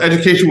operated. So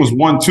education was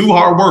 1, 2,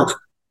 hard work.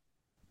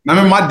 I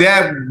mean, my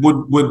dad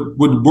would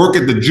work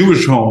at the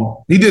Jewish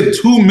home. He did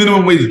 2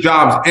 minimum wage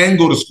jobs and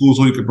go to school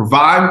so he could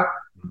provide,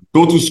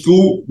 go through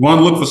school,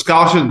 look for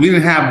scholarships. We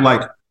didn't have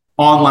like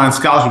online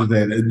scholarships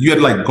then. You had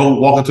to like go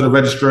walk into the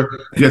register.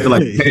 You had to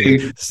like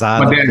pay.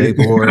 Sign up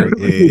paperwork.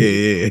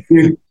 Give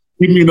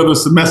me another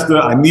semester.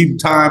 I need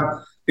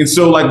time. And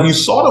so like you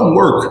saw them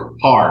work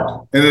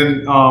hard. And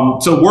then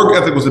so work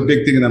ethic was a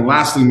big thing. And then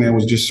lastly, man,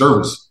 was just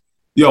service.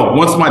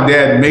 Once my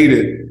dad made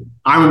it,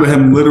 I remember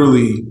him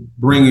literally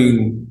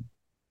bringing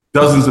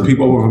dozens of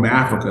people over from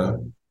Africa,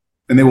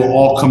 and they will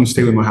all come and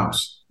stay with my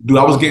house. Dude,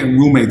 I was getting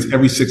roommates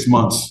every 6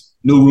 months.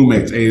 New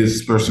roommates. Hey,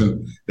 this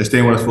person that's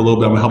staying with us for a little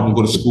bit. I'm gonna help them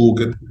go to school.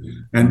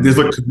 And there's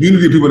a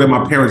community of people that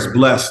my parents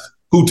blessed,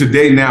 who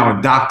today now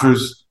are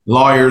doctors,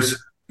 lawyers,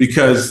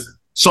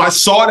 so I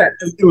saw that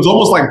it was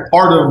almost like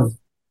part of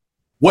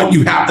what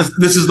you have.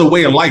 This is the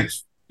way of life.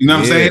 You know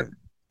what I'm saying?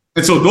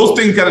 And so those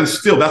things got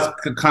instilled. That's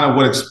kind of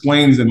what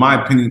explains, in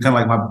my opinion, kind of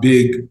like my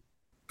big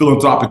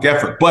philanthropic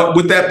effort. But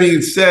with that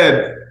being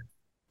said,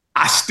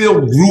 I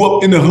still grew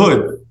up in the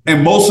hood,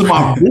 and most of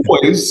my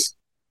boys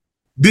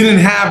didn't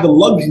have the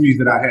luxuries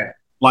that I had,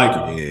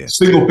 like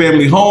single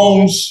family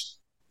homes.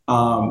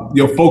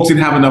 Folks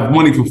didn't have enough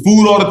money for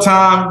food all the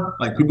time.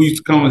 Like people used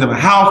to come and have a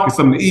house, get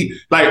something to eat.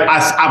 Like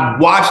I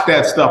watched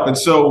that stuff. And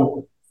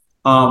so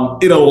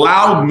it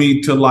allowed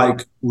me to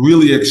like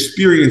really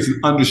experience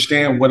and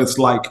understand what it's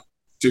like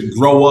to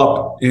grow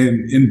up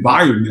in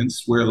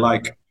environments where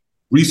like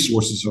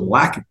resources are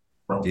lacking.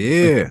 Bro.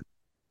 Yeah.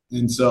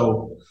 And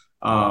so,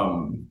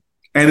 and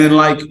then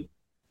like,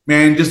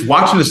 man, just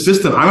watching the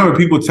system, I remember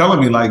people telling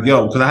me like,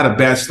 because I had a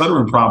bad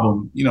stuttering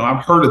problem.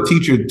 I've heard a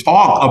teacher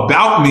talk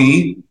about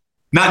me,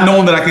 not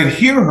knowing that I could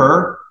hear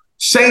her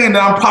saying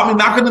that I'm probably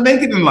not going to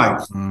make it in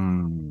life.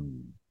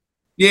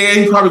 Yeah,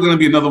 he's probably going to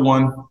be another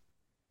one.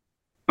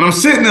 And I'm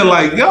sitting there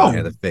like,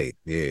 the faith.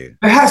 Yeah.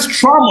 It has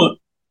trauma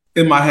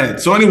in my head.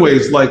 So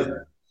anyways, like,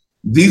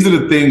 these are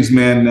the things,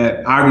 man,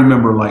 that I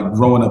remember like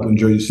growing up in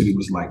Jersey City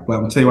was like. But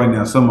I'm telling you right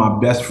now, some of my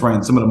best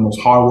friends, some of the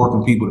most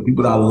hardworking people, the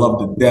people that I love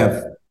to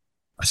death,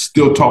 I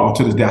still talk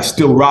to this day. I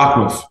still rock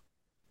with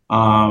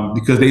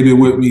because they've been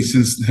with me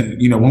since,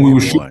 when we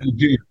were shooting the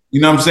gym.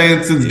 You know what I'm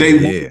saying? Since day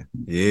one.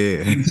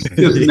 Yeah.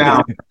 Just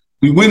now.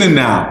 We winning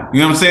now.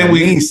 You know what I'm saying?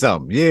 We need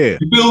something. Yeah.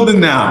 We building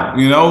now,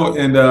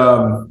 and,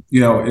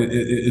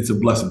 it's a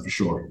blessing for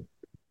sure.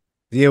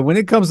 Yeah. When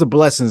it comes to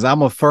blessings,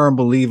 I'm a firm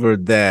believer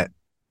that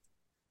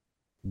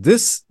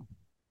this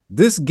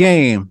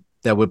game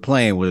that we're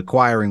playing with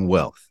acquiring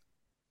wealth,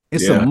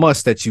 it's a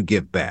must that you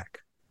give back.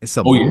 It's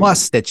a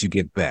must that you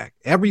give back.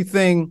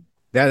 Everything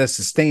that is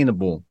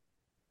sustainable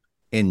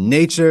in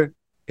nature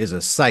is a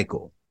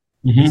cycle.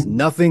 There's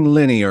nothing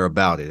linear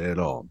about it at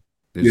all.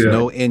 There's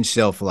no end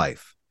shelf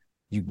life.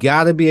 You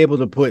got to be able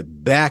to put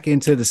back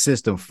into the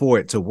system for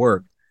it to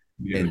work.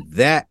 And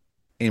that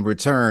in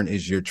return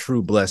is your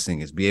true blessing,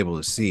 is be able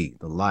to see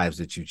the lives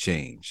that you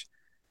change.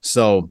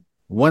 So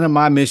one of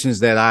my missions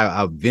that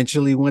I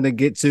eventually want to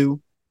get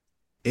to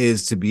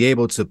is to be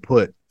able to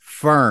put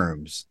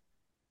firms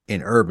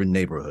in urban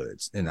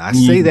neighborhoods. And I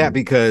say that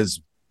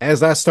because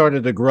as I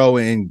started to grow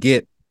and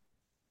get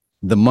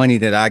the money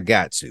that I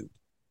got to,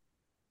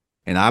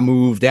 and I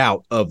moved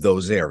out of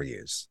those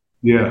areas,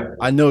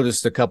 I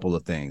noticed a couple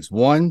of things.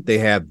 One, they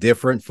have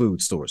different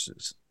food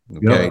sources.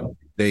 Okay.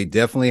 They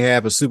definitely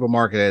have a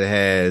supermarket that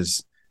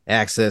has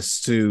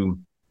access to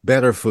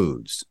better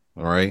foods.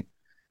 All right.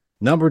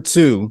 Number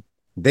two,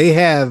 they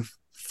have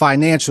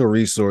financial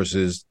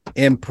resources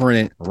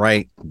imprinted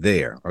right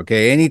there.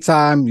 Okay.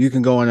 Anytime you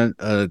can go in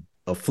a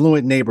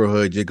affluent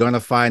neighborhood, you're going to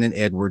find an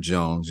Edward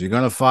Jones. You're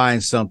going to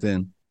find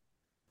something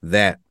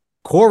that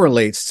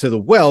correlates to the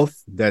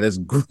wealth that is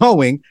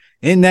growing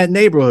in that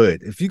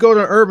neighborhood. If you go to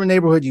an urban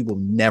neighborhood, you will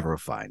never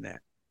find that.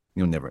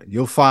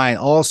 You'll find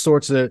all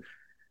sorts of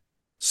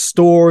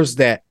stores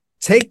that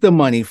take the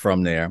money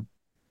from there,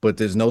 but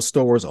there's no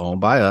stores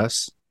owned by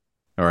us.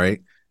 All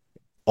right.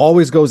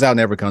 Always goes out,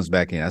 never comes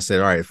back in. I said,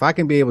 all right, if I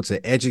can be able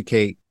to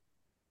educate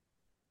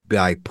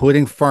by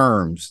putting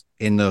firms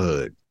in the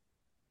hood,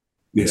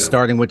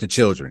 starting with the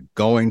children,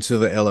 going to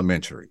the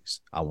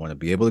elementaries, I want to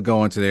be able to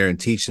go into there and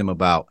teach them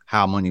about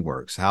how money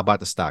works. How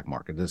about the stock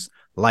market, this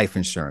life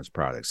insurance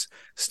products,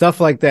 stuff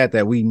like that,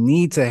 that we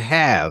need to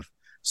have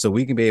so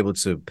we can be able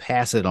to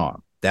pass it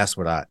on. That's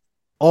what I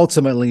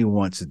ultimately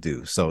want to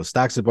do. So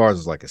Stocks and Bars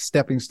is like a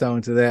stepping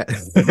stone to that.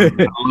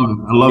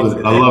 I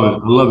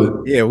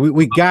love it. Yeah,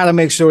 we got to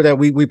make sure that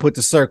we put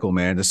the circle,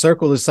 man. The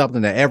circle is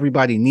something that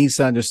everybody needs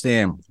to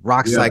understand.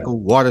 Rock cycle,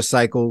 water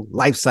cycle,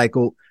 life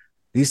cycle.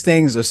 These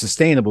things are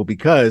sustainable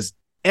because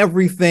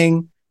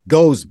everything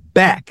goes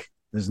back.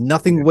 There's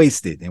nothing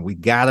wasted. And we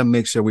got to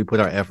make sure we put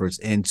our efforts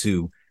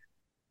into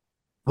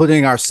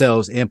putting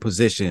ourselves in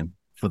position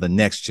for the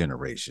next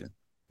generation.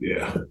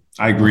 Yeah,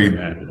 I agree,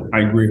 man. I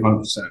agree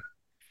 100%.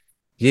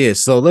 Yeah,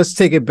 so let's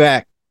take it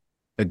back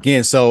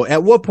again. So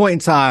at what point in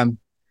time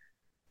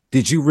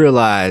did you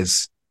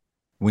realize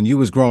when you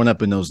was growing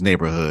up in those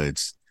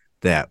neighborhoods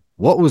that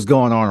what was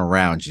going on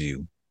around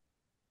you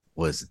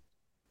was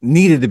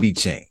needed to be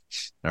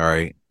changed? All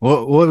right.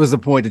 What was the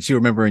point that you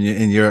remember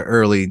in your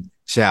early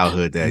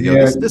childhood that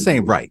this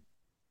ain't right?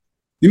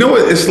 You know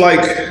what? It's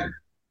like,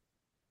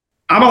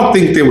 I don't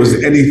think there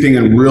was anything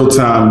in real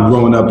time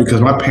growing up because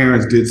my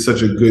parents did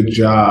such a good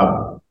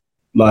job,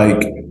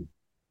 like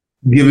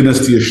giving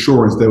us the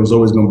assurance that it was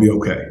always going to be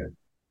okay.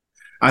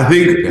 I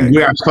think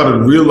where I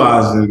started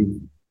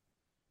realizing,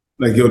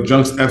 like,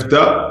 junk's effed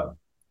up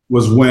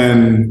was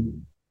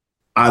when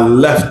I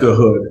left the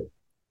hood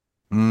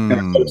and I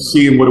started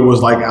seeing what it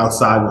was like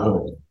outside the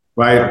hood,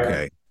 right?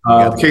 Okay.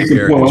 Case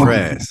in point,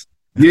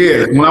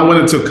 when I went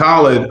into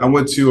college, I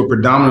went to a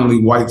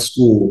predominantly white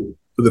school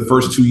for the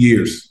first 2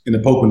 years in the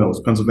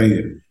Poconos,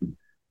 Pennsylvania.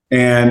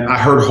 And I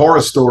heard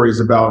horror stories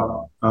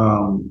about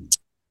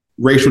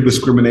racial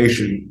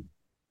discrimination.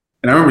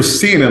 And I remember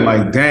seeing it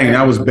like, dang,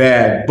 that was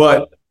bad.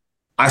 But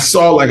I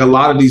saw like a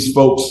lot of these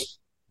folks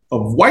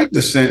of white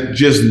descent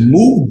just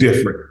move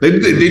different. They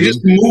just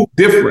move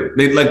different.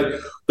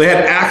 They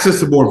had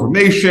access to more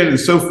information and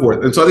so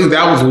forth. And so I think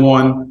that was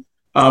one.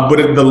 But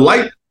the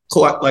light,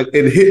 like,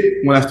 it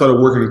hit when I started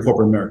working in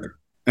corporate America.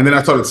 And then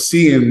I started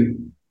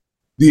seeing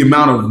the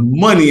amount of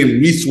money and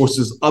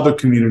resources other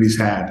communities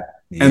had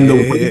and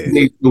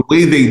the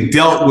way they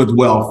dealt with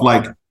wealth.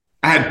 Like,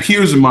 I had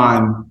peers of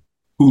mine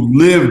who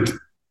lived,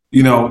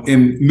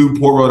 in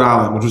Newport, Rhode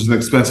Island, which was an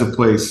expensive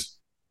place,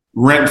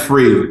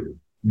 rent-free.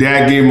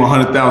 Dad gave him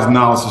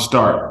 $100,000 to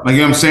start. Like, you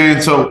know what I'm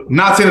saying? So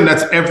not saying that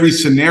that's every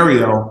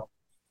scenario,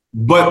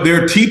 but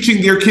they're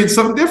teaching their kids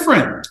something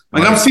different.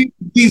 Like, I'm seeing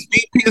these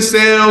VP of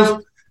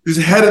sales, this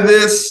head of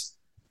this,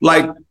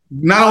 like,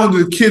 not only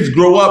do the kids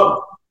grow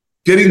up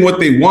getting what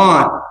they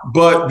want,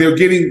 but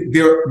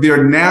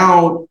they're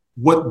now,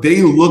 what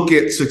they look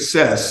at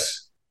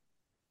success,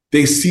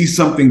 they see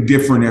something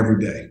different every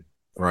day.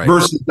 Right.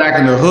 Versus back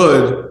in the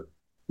hood,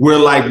 where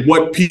like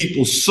what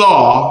people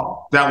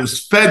saw that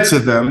was fed to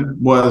them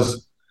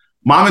was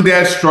mom and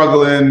dad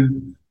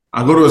struggling.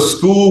 I go to a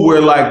school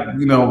where, like,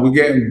 we're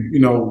getting,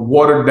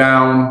 watered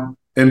down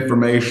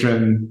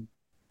information.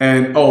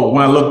 And when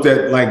I looked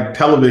at like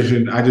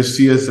television, I just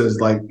see us as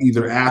like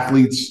either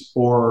athletes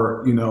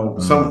or,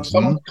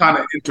 some kind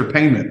of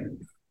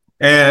entertainment.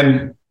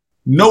 And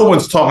no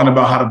one's talking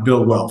about how to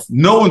build wealth.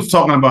 No one's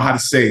talking about how to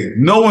save.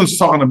 No one's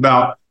talking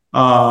about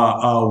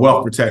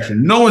wealth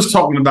protection. No one's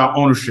talking about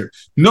ownership.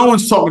 No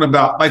one's talking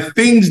about like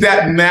things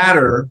that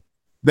matter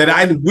that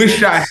I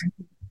wish I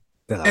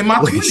had in my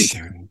 20s.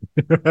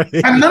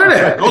 I had none of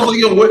that. I was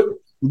like, what?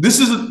 This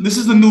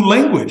is the new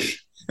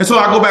language. And so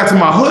I go back to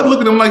my hood, look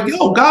at them like,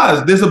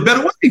 guys, there's a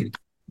better way.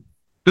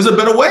 There's a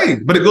better way.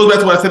 But it goes back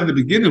to what I said at the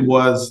beginning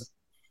was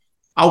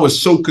I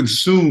was so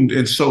consumed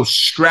and so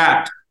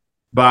strapped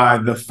by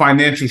the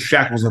financial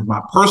shackles of my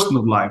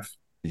personal life.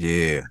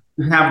 Yeah.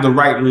 To have the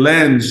right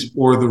lens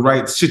or the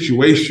right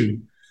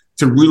situation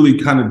to really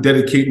kind of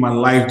dedicate my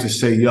life to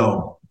say,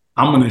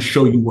 I'm going to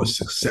show you what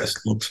success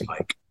looks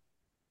like.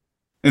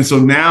 And so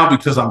now,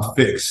 because I'm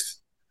fixed,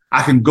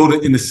 I can go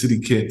to inner city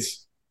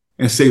kids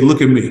and say,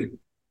 look at me.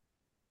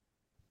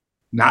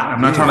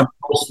 I'm not trying to be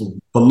boastful,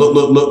 but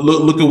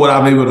look at what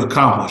I'm able to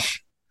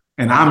accomplish.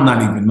 And I'm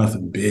not even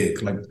nothing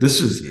big. Like,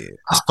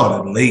 I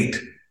started late.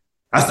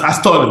 I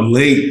started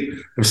late.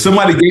 If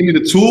somebody gave me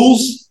the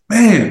tools,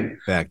 man,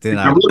 back then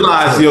I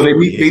realized,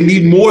 they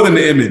need more than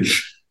the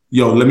image.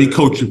 Let me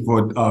coach you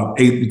for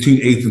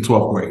between 8th and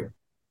 12th grade.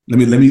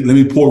 Let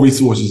me pour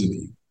resources into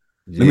you.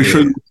 Let me show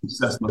you what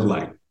success looks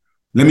like.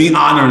 Let me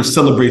honor and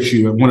celebrate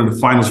you at one of the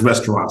finest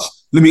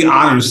restaurants. Let me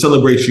honor and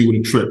celebrate you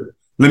with a trip.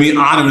 Let me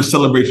honor and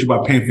celebrate you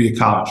by paying for your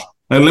college.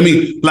 I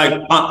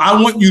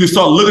want you to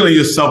start looking at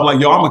yourself like,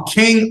 yo, I'm a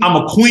king, I'm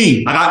a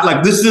queen.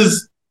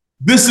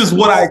 This is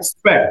what I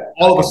expect.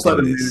 All of a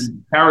sudden,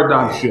 man,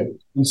 paradigm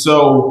shift. And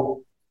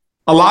so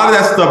a lot of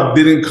that stuff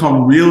didn't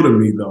come real to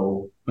me,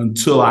 though,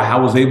 until I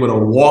was able to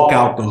walk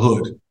out the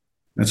hood.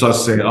 And so I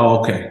say, oh,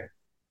 okay.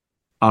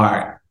 All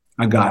right,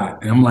 I got it.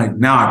 And I'm like,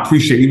 now I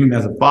appreciate, even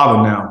as a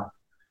father now,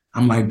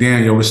 I'm like,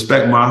 damn, yo,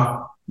 respect my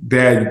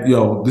dad.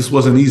 Yo, this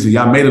wasn't easy.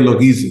 Y'all made it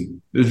look easy.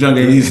 This junk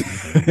ain't easy.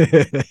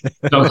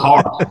 It was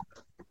hard.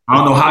 I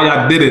don't know how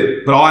y'all did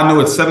it, but all I know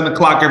is 7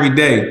 o'clock every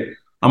day,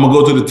 I'm going to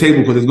go to the table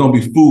because there's going to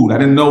be food. I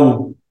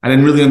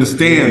didn't really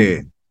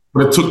understand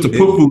what it took to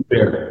put food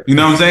there. You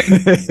know what I'm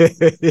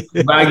saying?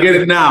 But I get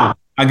it now. Man.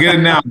 I get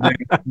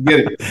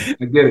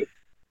it.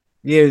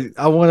 Yeah,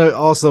 I want to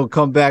also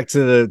come back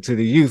to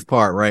the youth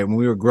part, right? When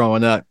we were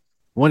growing up,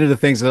 one of the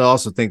things that I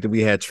also think that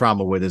we had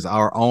trauma with is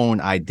our own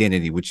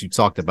identity, which you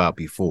talked about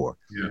before.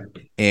 Yeah.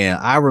 And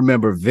I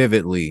remember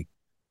vividly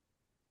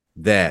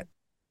that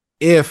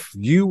if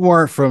you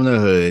weren't from the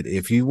hood,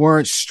 if you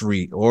weren't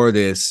street or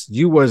this,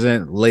 you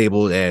wasn't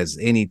labeled as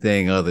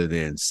anything other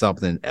than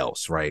something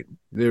else, right?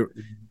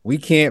 We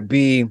can't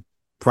be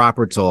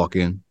proper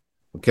talking,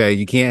 okay?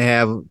 You can't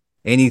have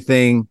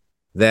anything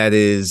that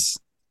is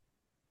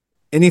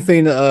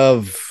anything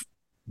of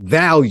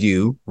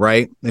value,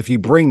 right? If you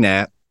bring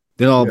that,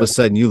 then all of a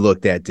sudden you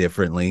looked at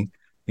differently.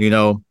 You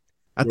know,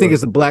 I think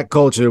as a Black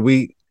culture,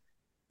 we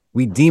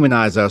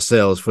demonize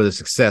ourselves for the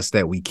success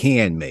that we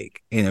can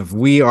make. And if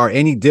we are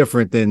any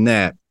different than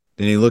that,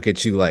 then they look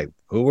at you like,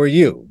 who are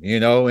you? You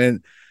know,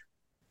 and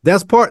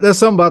that's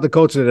something about the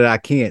culture that I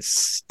can't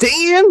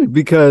stand,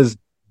 because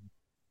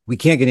we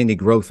can't get any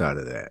growth out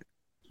of that.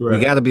 Right.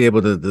 We got to be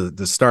able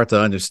to start to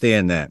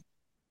understand that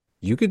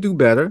you could do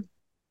better.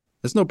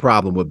 There's no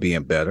problem with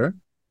being better.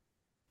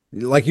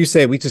 Like you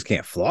said, we just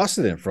can't floss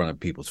it in front of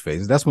people's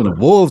faces. That's when the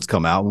wolves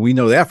come out. And we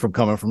know that from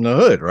coming from the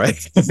hood, right?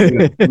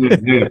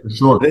 Yeah, for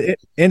sure. At the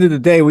end of the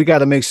day, we got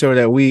to make sure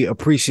that we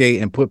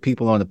appreciate and put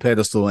people on the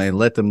pedestal and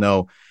let them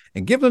know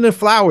and give them their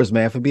flowers,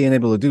 man, for being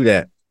able to do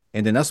that.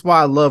 And then that's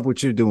why I love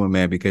what you're doing,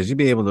 man, because you'll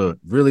be able to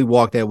really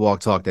walk that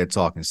walk, talk that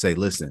talk, and say,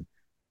 listen,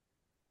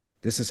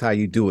 this is how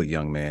you do it,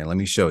 young man. Let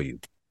me show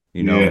you,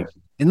 you know? Yeah.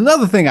 And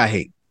another thing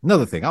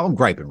I'm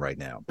griping right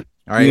now.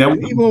 All right. Yeah.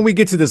 Even when we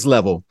get to this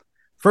level,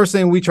 first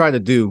thing we try to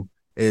do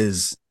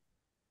is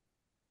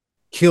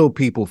kill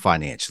people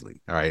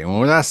financially. All right. And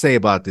what I say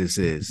about this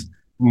is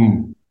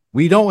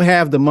we don't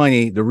have the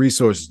money, the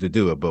resources to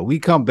do it, but we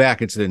come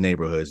back into the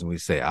neighborhoods and we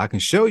say, I can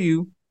show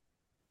you,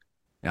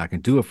 and I can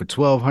do it for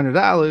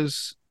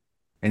 $1,200.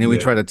 And then we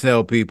try to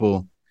tell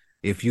people,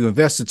 if you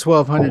invested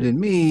 $1,200 in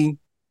me,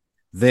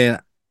 then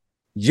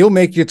you'll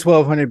make your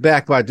 $1,200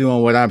 back by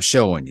doing what I'm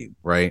showing you.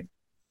 Right.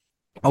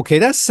 Okay.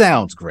 That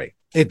sounds great.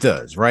 It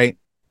does. Right.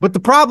 But the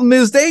problem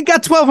is they ain't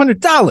got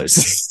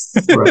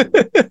 $1,200. Right.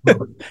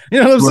 You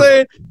know what I'm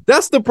saying?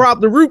 That's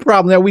the root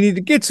problem that we need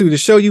to get to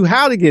show you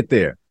how to get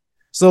there.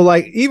 So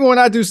like, even when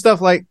I do stuff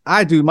like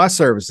I do my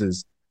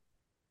services,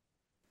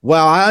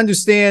 while I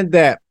understand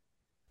that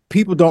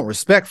people don't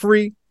respect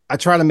free, I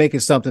try to make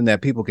it something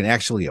that people can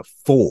actually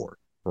afford,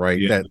 right?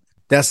 Yeah.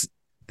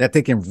 That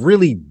they can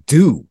really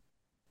do,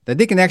 that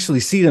they can actually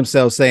see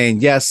themselves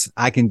saying, yes,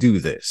 I can do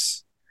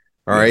this.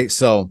 All right.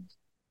 So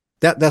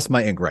that's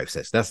my end gripe,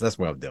 sis. That's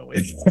what I'm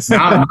doing.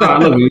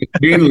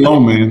 Being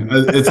alone, man.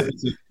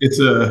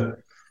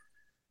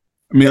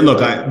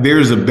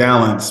 There's a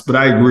balance, but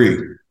I agree.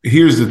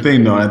 Here's the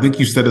thing, though. I think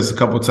you said this a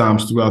couple of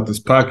times throughout this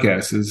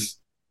podcast is,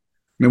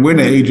 we're in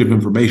the age of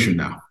information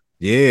now.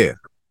 Yeah.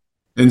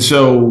 And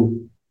so,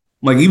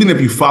 like, even if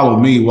you follow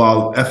me,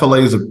 while FLA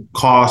is a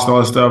cost and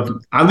all that stuff,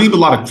 I leave a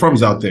lot of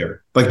crumbs out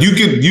there. Like, you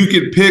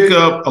could pick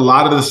up a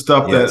lot of the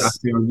stuff that I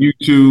see on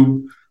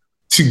YouTube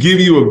to give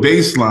you a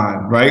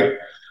baseline, right?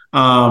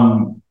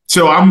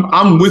 So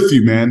I'm with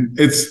you, man.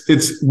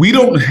 We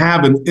don't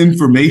have an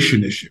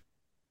information issue.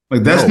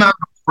 Like, that's not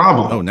a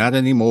problem. No, not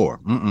anymore.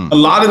 A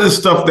lot of this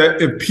stuff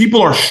that if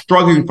people are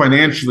struggling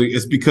financially,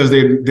 it's because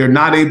they're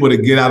not able to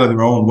get out of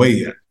their own way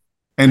yet.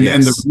 And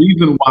the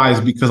reason why is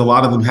because a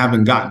lot of them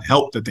haven't gotten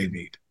help that they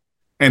need.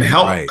 And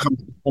help comes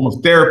in the form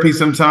of therapy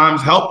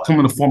sometimes, help comes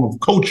in the form of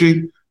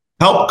coaching,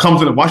 help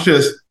comes in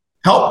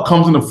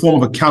the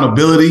form of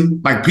accountability.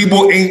 Like,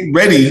 people ain't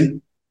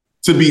ready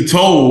to be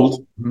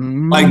told,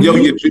 like, yo,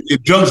 your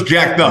junk's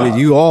jacked up. Yeah,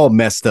 you all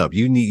messed up.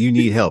 You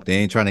need help. They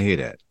ain't trying to hear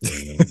that.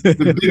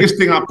 The biggest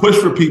thing I push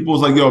for people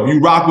is like, yo, if you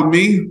rock with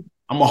me,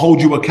 I'm gonna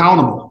hold you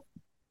accountable.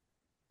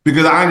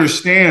 Because I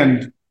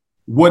understand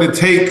what it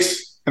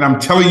takes. And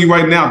I'm telling you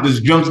right now, this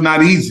junk's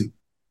not easy.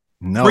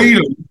 No.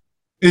 Freedom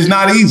is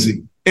not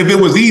easy. If it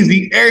was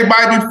easy,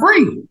 everybody be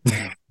free.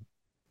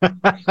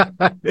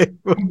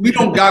 We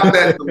don't got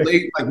that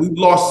delayed, like, we've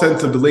lost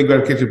sense of delayed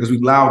gratification because we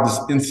allowed this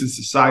instant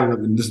society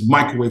and this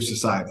microwave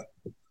society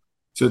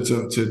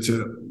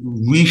to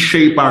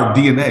reshape our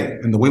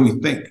DNA and the way we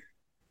think.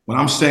 What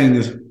I'm saying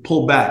is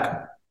pull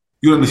back,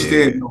 You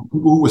understand? You know,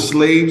 people who were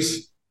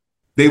slaves,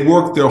 they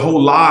worked their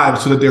whole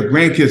lives so that their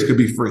grandkids could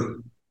be free.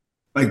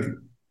 Like,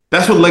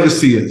 that's what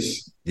legacy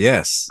is.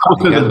 Yes.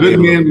 The good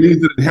man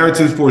leaves an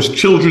inheritance for his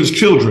children's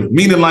children.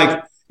 Meaning,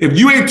 like, if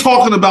you ain't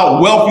talking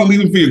about wealth you're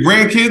leaving for your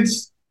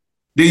grandkids,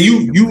 then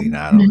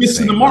you're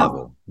missing the mark.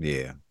 Level.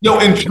 Yeah. Yo,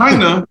 in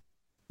China,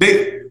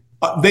 they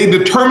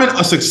determine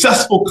a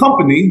successful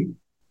company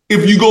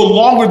if you go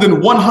longer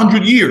than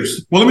 100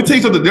 years. Well, let me tell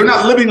you something. They're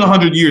not living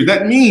 100 years.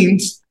 That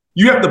means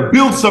you have to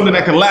build something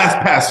that can last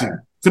past you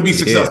to be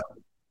successful.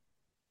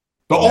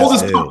 The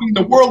oldest company in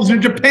the world is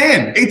in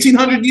Japan,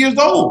 1,800 years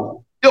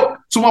old. Yo,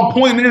 so my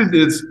point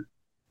is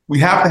we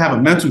have to have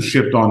a mental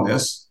shift on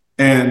this.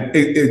 And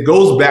it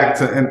goes back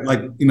to, and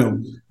like, you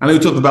know, I know you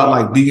talked about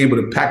like being able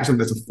to package something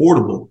that's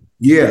affordable.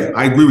 Yeah,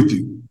 I agree with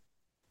you.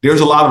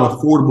 There's a lot of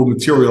affordable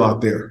material out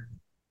there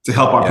to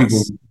help our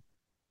people.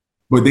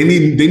 But they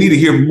need to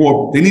hear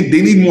more. They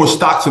need more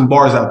stocks and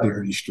bars out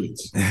there in these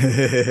streets.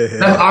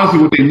 That's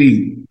honestly what they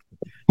need.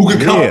 Who can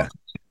come,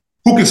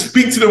 who can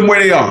speak to them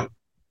where they are.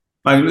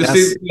 Like,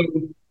 say,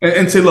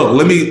 and say,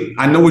 look,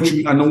 I know what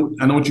you're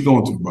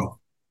going through, bro.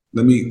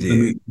 Let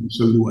me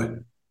show you what.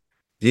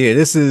 Yeah,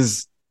 this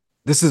is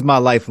my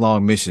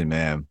lifelong mission,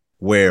 man.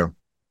 Where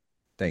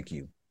I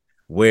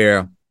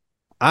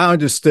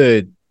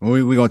understood,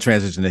 we're gonna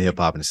transition to hip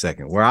hop in a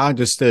second, where I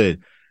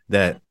understood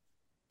that,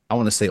 I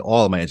want to say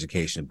all of my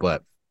education,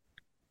 but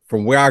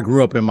from where I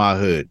grew up in my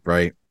hood,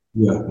 right?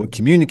 Yeah. What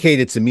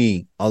communicated to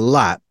me a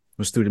lot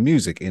was through the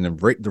music. And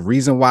the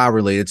reason why I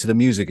related to the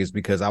music is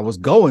because I was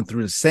going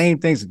through the same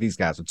things that these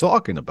guys are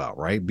talking about,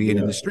 right? Being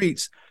in the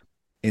streets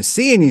and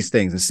seeing these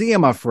things and seeing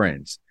my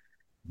friends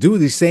do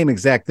these same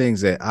exact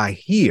things that I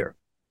hear.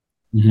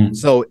 Mm-hmm.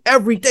 So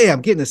every day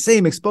I'm getting the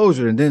same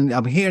exposure, and then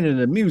I'm hearing it in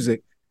the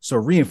music. So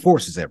it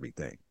reinforces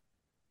everything.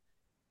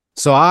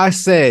 So I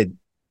said,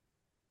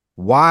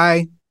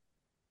 why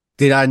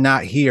did I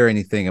not hear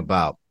anything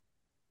about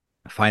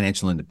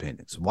financial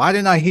independence? Why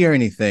didn't I hear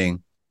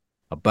anything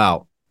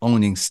about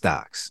owning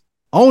stocks?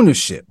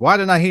 Ownership. Why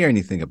didn't I hear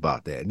anything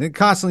about that? And then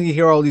constantly you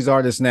hear all these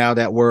artists now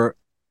that were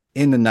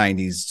in the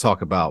 90s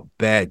talk about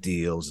bad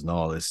deals and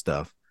all this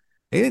stuff.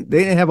 They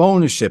didn't have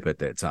ownership at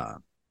that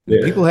time.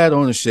 When people had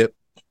ownership,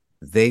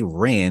 they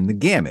ran the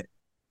gamut.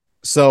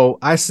 So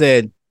I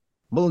said,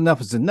 well,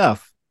 enough is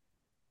enough.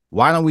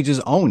 Why don't we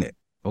just own it?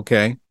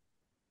 Okay.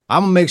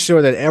 I'm going to make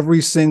sure that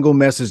every single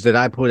message that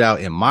I put out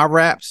in my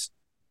raps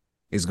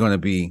is going to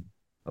be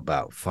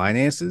about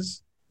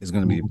finances. It's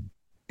going to be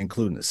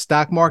including the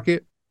stock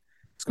market.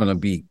 It's going to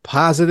be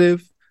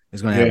positive.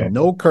 It's going to have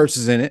no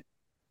curses in it.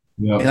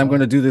 Yeah. And I'm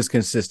going to do this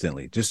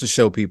consistently just to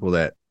show people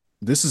that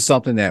this is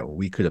something that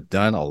we could have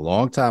done a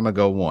long time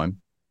ago, one.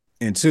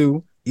 And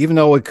two, even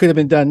though it could have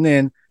been done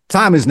then,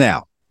 time is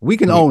now. We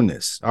can own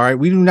this. All right.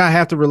 We do not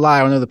have to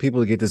rely on other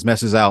people to get this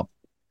message out.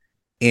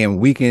 And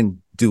we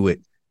can do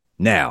it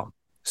now.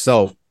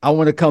 So I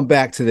want to come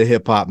back to the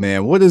hip hop,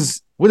 man. What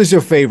is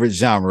your favorite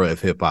genre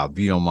of hip hop? If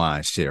you don't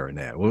mind sharing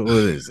that, what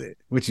is it?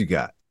 What you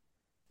got?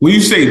 When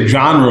you say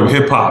genre of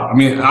hip hop, I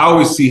mean, I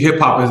always see hip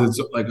hop as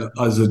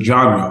a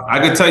genre. I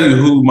can tell you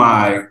who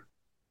my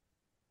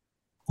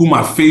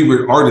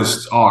favorite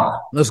artists are.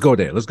 Let's go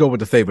there. Let's go with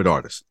the favorite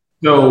artist.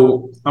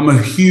 So I'm a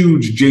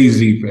huge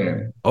Jay-Z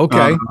fan.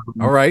 Okay.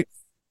 All right.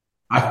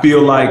 I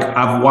feel like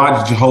I've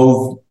watched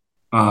Hov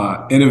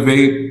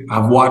innovate.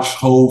 I've watched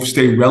Hov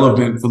stay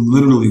relevant for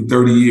literally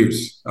 30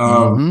 years.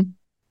 And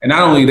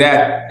not only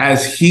that,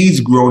 as he's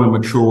grown and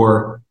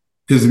mature,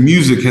 his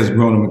music has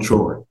grown and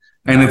matured.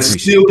 And it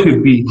still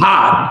could be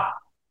hot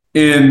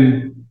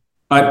in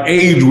an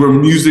age where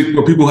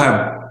people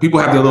have their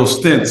little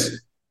stints.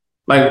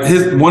 Like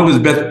one of his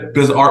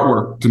best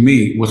artwork to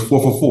me was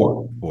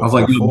 444. I was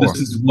like,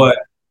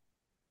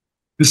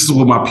 this is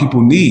what my people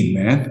need,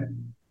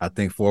 man. I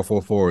think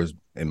 444 is,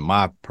 in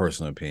my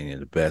personal opinion,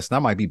 the best. And I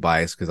might be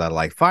biased because I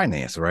like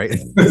finance, right?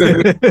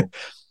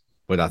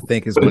 But I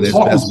think it's one of his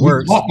best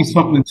works. Talking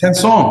something in 10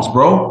 songs,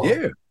 bro.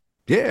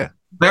 Yeah.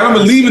 Like, I'm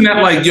believing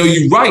that, like, yo,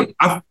 you're right.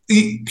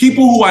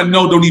 People who I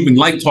know don't even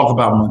like talk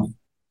about money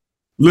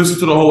listen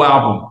to the whole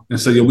album and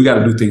say, yo, we got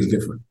to do things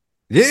different.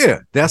 Yeah,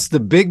 that's the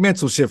big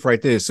mental shift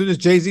right there. As soon as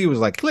Jay-Z was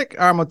like, click,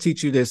 I'm going to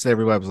teach you this,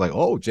 everybody was like,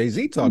 oh,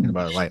 Jay-Z talking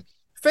about it. Like,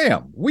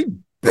 fam, we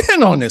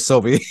been on this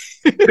over here.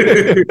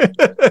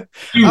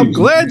 I'm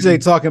glad Jay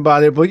talking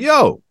about it, but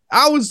yo,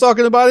 I was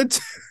talking about it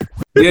too.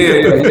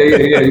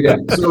 Yeah.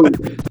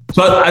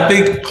 So I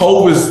think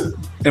Hov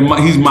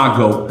he's my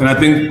GOAT. And I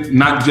think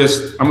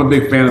I'm a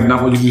big fan of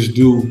not what you just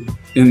do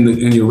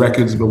in your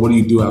records, but what do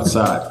you do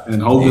outside?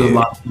 And Hov does a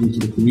lot of things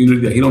to the community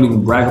that he don't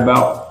even brag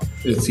about.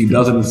 He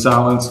does it in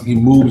silence. He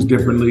moves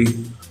differently.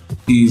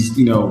 He's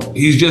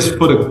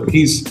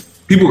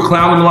people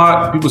clown him a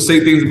lot. People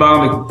say things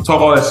about him. They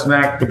talk all that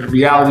smack. But the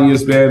reality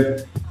is, man,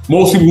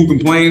 most people who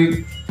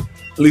complain,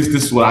 at least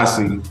this is what I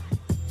see,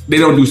 they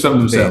don't do something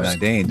themselves.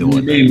 They ain't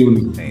doing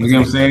anything. You know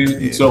what I'm saying?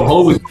 Yeah. So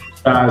Hov is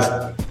guys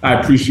I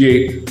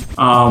appreciate.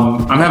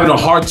 I'm having a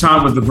hard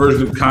time with the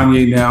version of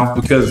Kanye now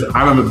because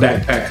I remember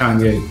Backpack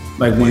Kanye,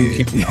 like when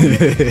he came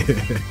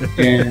out.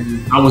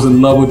 And I was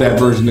in love with that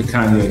version of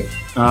Kanye.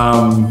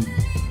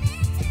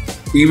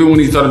 Even when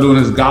he started doing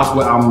his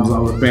gospel albums, I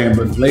was a fan,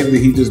 but lately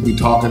he just be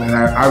talking, and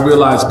I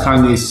realized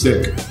Kanye's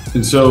sick.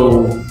 And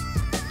so,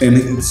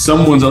 and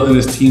someone's in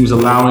his team's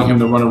allowing him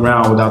to run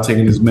around without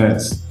taking his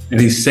meds. And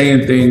he's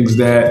saying things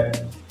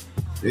that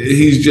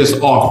he's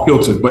just off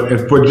kilter. But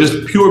if for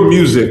just pure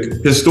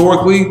music,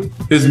 historically,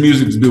 his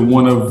music's been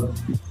one of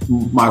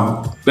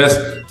my best.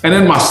 And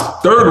then my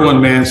third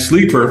one, man,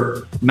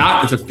 Sleeper,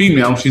 it's a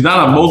female. She's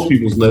not on most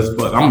people's list,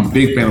 but I'm a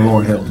big fan of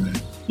Lauryn Hill, man.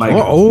 Like, I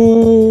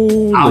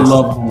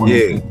love Lauryn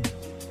Hill.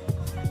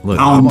 Look,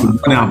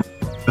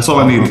 that's all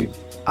I needed.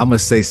 I'm gonna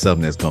say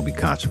something that's gonna be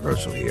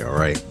controversial here, all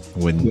right?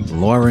 When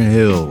Lauryn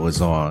Hill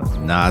was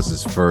on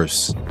Nas's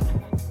first,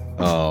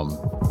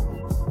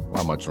 why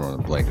am I drawing a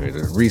blank here?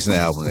 The recent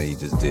album that he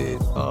just did,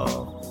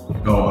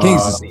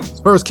 King's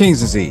Disease. First King's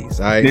Disease.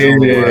 All right.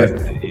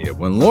 Yeah.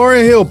 When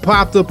Lauryn Hill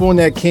popped up on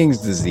that King's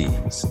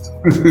Disease,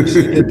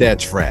 she did that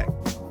track.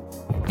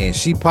 And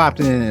she popped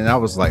in and I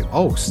was like,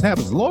 oh, snap,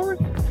 it's Lauryn?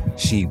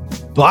 She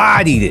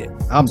bodied it.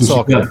 I'm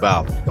talking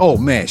about, oh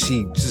man,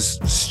 she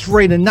just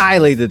straight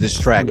annihilated this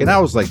track. And I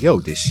was like, yo,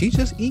 did she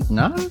just eat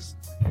Nas?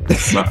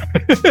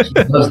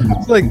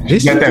 Like,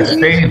 did she got that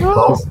stage,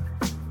 bro.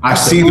 I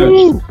seen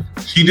her.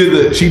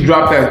 She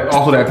dropped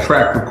that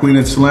track for Queen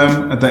and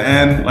Slim at the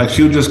end. Like,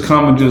 she would just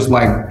come and just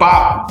like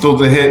bop,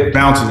 throws a hit,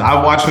 bounces.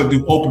 I watch her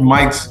do open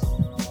mics.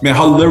 Man,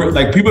 her lyric,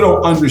 like, people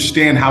don't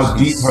understand how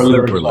deep her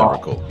lyrics are.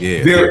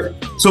 Yeah.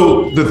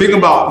 So the thing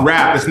about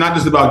rap, it's not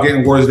just about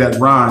getting words that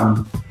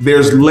rhyme.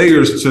 There's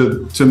layers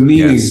to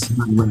meanings.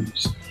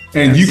 Yes.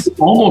 And you can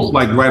almost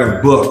like write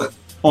a book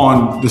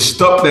on the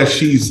stuff that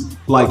she's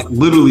like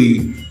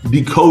literally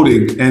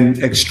decoding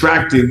and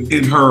extracting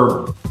in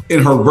her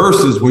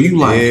verses, where you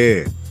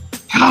like,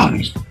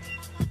 gosh.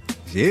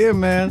 Yeah,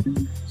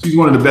 man. She's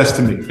one of the best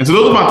to me. And so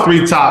those are my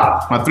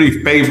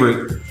three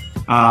favorite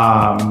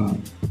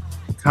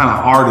kind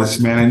of artists,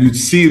 man. And you'd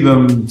see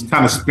them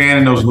kind of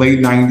spanning those late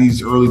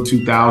 90s, early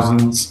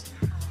 2000s,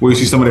 where you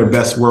see some of their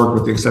best work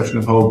with the exception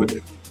of Ho. But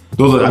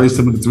those are at least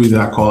some of the three that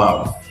I call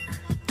out.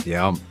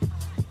 Yeah,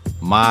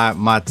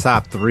 my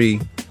top three,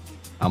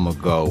 I'm going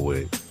to go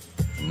with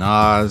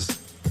Nas.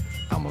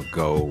 I'm going to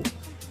go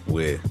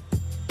with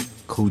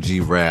Kool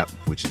G Rap,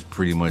 which is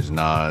pretty much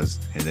Nas.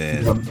 And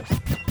then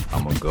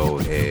I'm going to go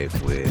ahead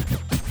with,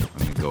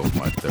 let me go with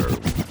my third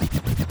one.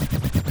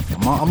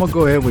 I'm gonna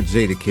go ahead with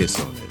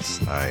Jadakiss on this.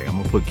 All right, I'm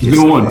gonna put Kiss.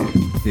 Good one.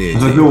 Yeah,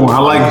 that's a good one. I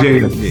like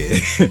Jada.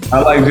 Yeah,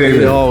 I like Jada.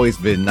 He's always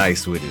been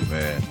nice with it,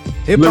 man.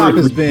 Hip hop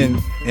has been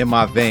in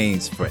my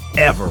veins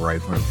forever.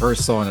 Right from the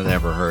first song I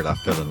ever heard, I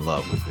fell in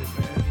love with it,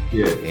 man.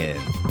 Yeah, and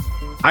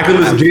I could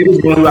listen.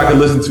 Jada's one who I could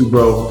listen to,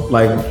 bro,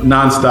 like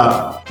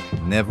nonstop.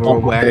 Never a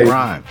whack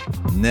rhyme.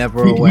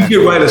 Never a whack. You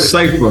can write a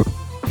cipher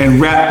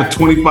and rap for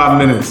 25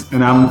 minutes,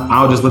 and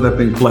I'll just let that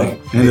thing play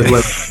and just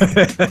let.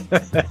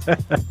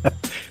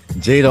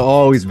 Jada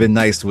always been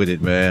nice with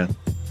it, man.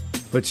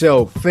 But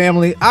yo,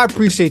 family, I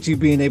appreciate you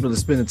being able to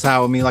spend the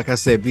time with me. Like I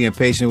said, being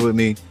patient with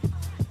me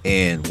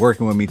and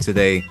working with me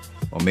today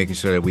on making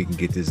sure that we can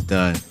get this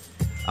done.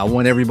 I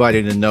want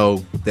everybody to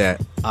know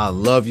that I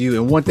love you.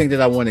 And one thing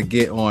that I want to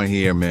get on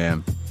here,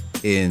 man,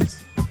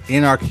 is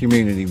in our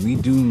community, we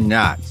do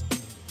not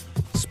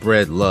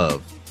spread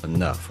love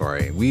enough, all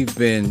right? We've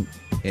been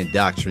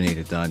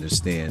indoctrinated to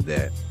understand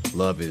that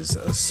love is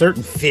a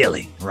certain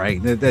feeling,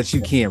 right? That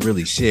you can't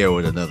really share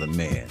with another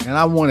man. And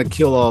I want to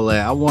kill all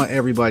that. I want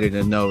everybody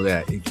to know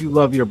that if you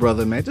love your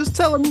brother, man, just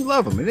tell him you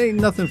love him. It ain't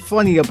nothing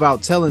funny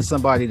about telling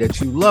somebody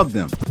that you love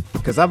them,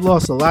 because I've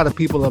lost a lot of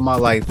people in my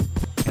life,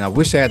 and I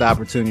wish I had the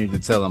opportunity to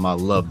tell them I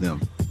love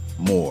them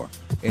more.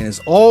 And it's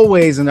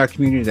always in our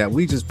community that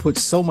we just put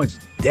so much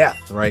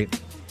death,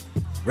 right?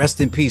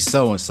 Rest in peace,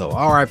 so-and-so,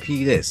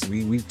 R.I.P. this.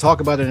 We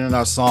talk about it in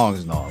our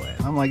songs and all that.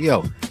 And I'm like,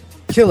 yo,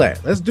 kill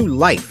that. Let's do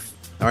life.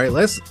 All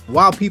right,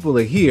 while people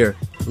are here,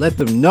 let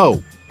them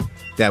know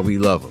that we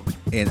love them.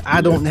 And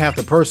I don't have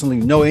to personally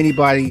know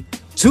anybody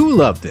to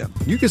love them.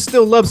 You can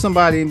still love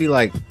somebody and be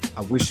like,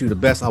 I wish you the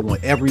best. I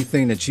want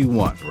everything that you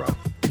want, bro.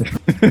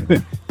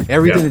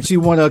 Everything that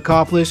you want to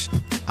accomplish,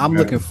 I'm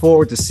looking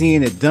forward to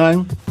seeing it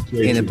done.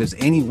 And if there's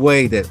any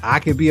way that I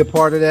can be a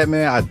part of that,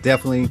 man, I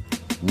definitely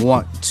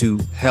want to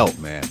help,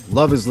 man.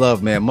 Love is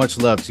love, man. Much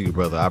love to you,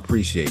 brother. I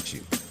appreciate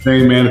you.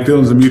 Hey, man, the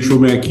feelings are mutual,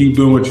 man. Keep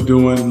doing what you're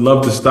doing.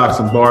 Love the Stocks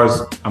and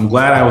Bars. I'm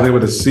glad I was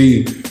able to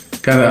see,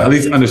 kind of at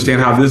least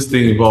understand how this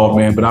thing evolved,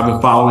 man. But I've been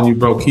following you,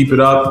 bro. Keep it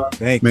up.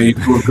 Thank you. Man,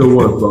 you're doing good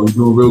work, bro. You're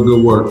doing real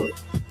good work.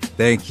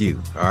 Thank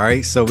you. All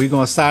right, so we're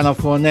gonna sign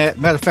off on that.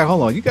 Matter of fact,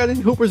 hold on. You got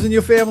any hoopers in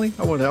your family?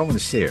 I want to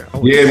share.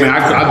 Man.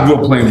 I grew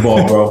up playing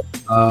ball, bro.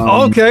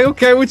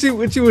 Okay. What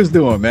you was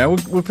doing, man?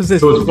 What position?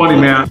 So it's funny,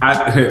 man.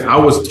 I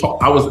was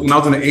when I was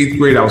in the 8th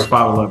grade. I was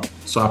 5'11",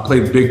 so I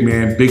played big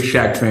man, big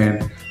Shaq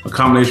fan, a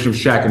combination of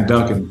Shaq and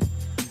Duncan.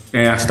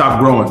 and I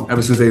stopped growing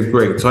ever since 8th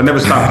grade. So I never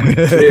stopped.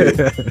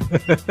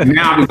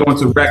 Now we're going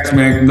to Rex,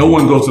 man. No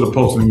one goes to the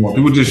post anymore.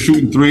 People just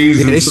shooting threes.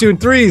 Yeah, they shooting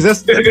threes.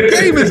 The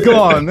game is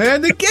gone,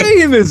 man. The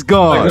game is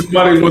gone. Like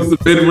somebody wants the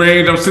mid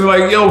range. I'm sitting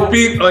like, yo,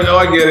 feet. Like, oh,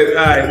 I get it.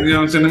 All right, you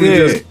know what I'm saying? Let me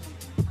just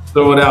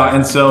throw it out.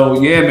 And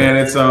so, yeah, man,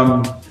 it's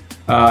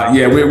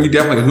we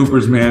definitely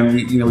hoopers, man.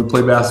 We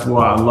play basketball.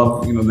 I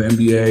love the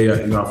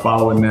NBA. I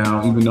follow it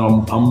now, even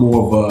though I'm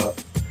more of a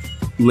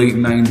late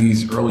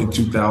 90s, early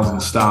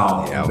 2000s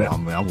style. Yeah,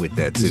 I'm with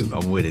that too.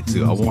 I'm with it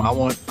too. I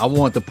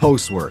want the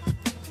post work.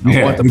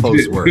 I want the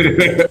post work.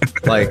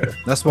 Like,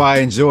 that's why I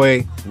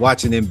enjoy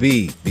watching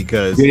Embiid,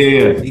 because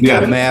he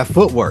got mad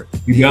footwork.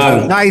 He's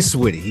nice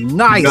with it. He's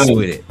nice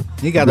with it.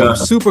 He got a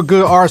super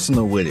good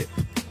arsenal with it.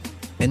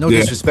 And no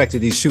disrespect to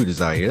these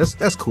shooters out here.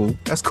 That's cool.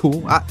 That's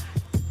cool.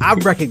 I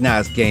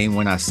recognize game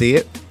when I see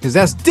it, because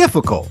that's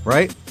difficult,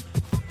 right?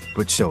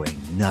 But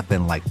ain't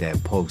nothing like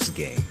that post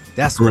game.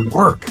 That's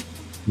work.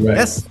 Right.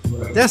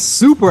 That's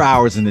super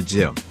hours in the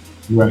gym.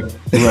 Right.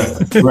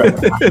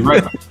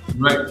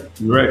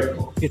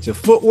 Get your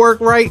footwork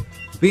right,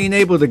 being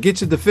able to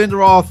get your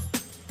defender off.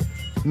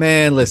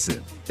 Man,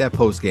 listen, that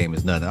post game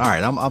is nothing. All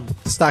right, I'm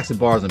the stocks and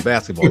bars and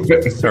basketball is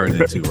what it's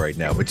turning into right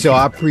now. But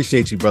I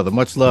appreciate you, brother.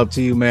 Much love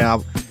to you,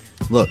 man.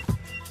 Look,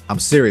 I'm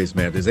serious,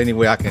 man. If there's any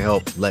way I can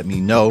help, let me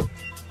know,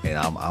 and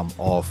I'm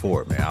all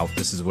for it, man.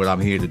 This is what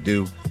I'm here to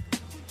do.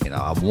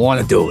 I want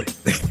to do it.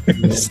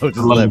 So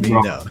just let me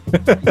know.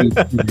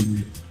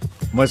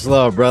 Much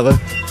love, brother.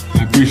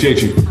 I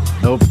appreciate you.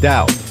 No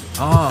doubt.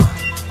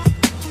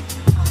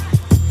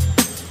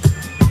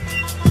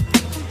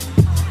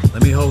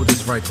 Let me hold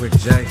this right quick,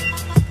 Jay.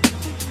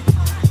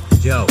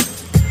 Yo.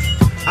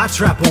 I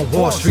trap on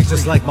Wall Street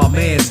just like my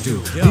mans do.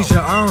 These you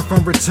earn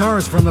from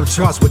returns from them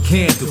charts with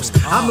candles.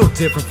 I'm no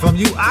different from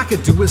you, I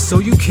could do it so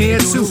you can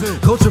too.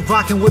 Culture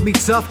rocking with me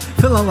tough,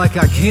 feeling like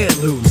I can't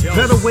lose.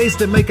 Better ways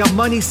to make our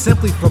money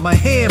simply from a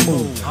hand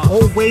move.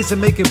 Old ways to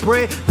making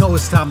bread, no,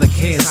 it's time to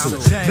cancel.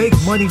 Make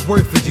money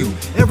work for you,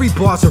 every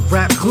bar's a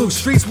rap clue.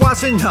 Streets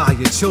watching, nah,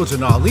 your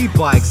children are lead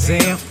by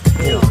exam.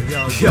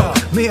 Yo,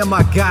 me and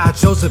my guy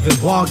Joseph and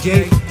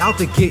Wongate out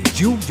to get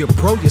you, your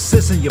bro, your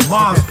sis, and your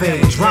mom's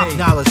pay. Drop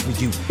knowledge for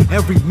you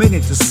every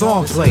minute the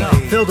song play.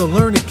 Failed to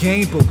learn the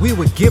game, but we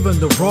were given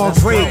the wrong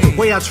grade. The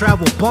way I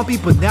travel bumpy,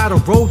 but now the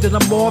road that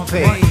I'm on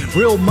paid.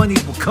 Real money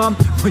will come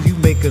when you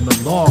making the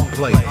long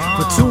play.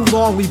 For too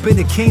long we've been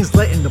the kings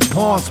letting the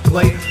pawns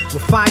play.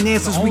 With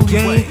finances we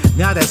gain,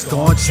 now that's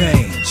gonna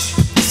change.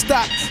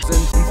 Stocks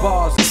and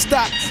bars,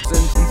 stocks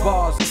and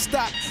bars,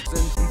 stocks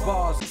and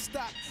bars,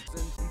 stocks.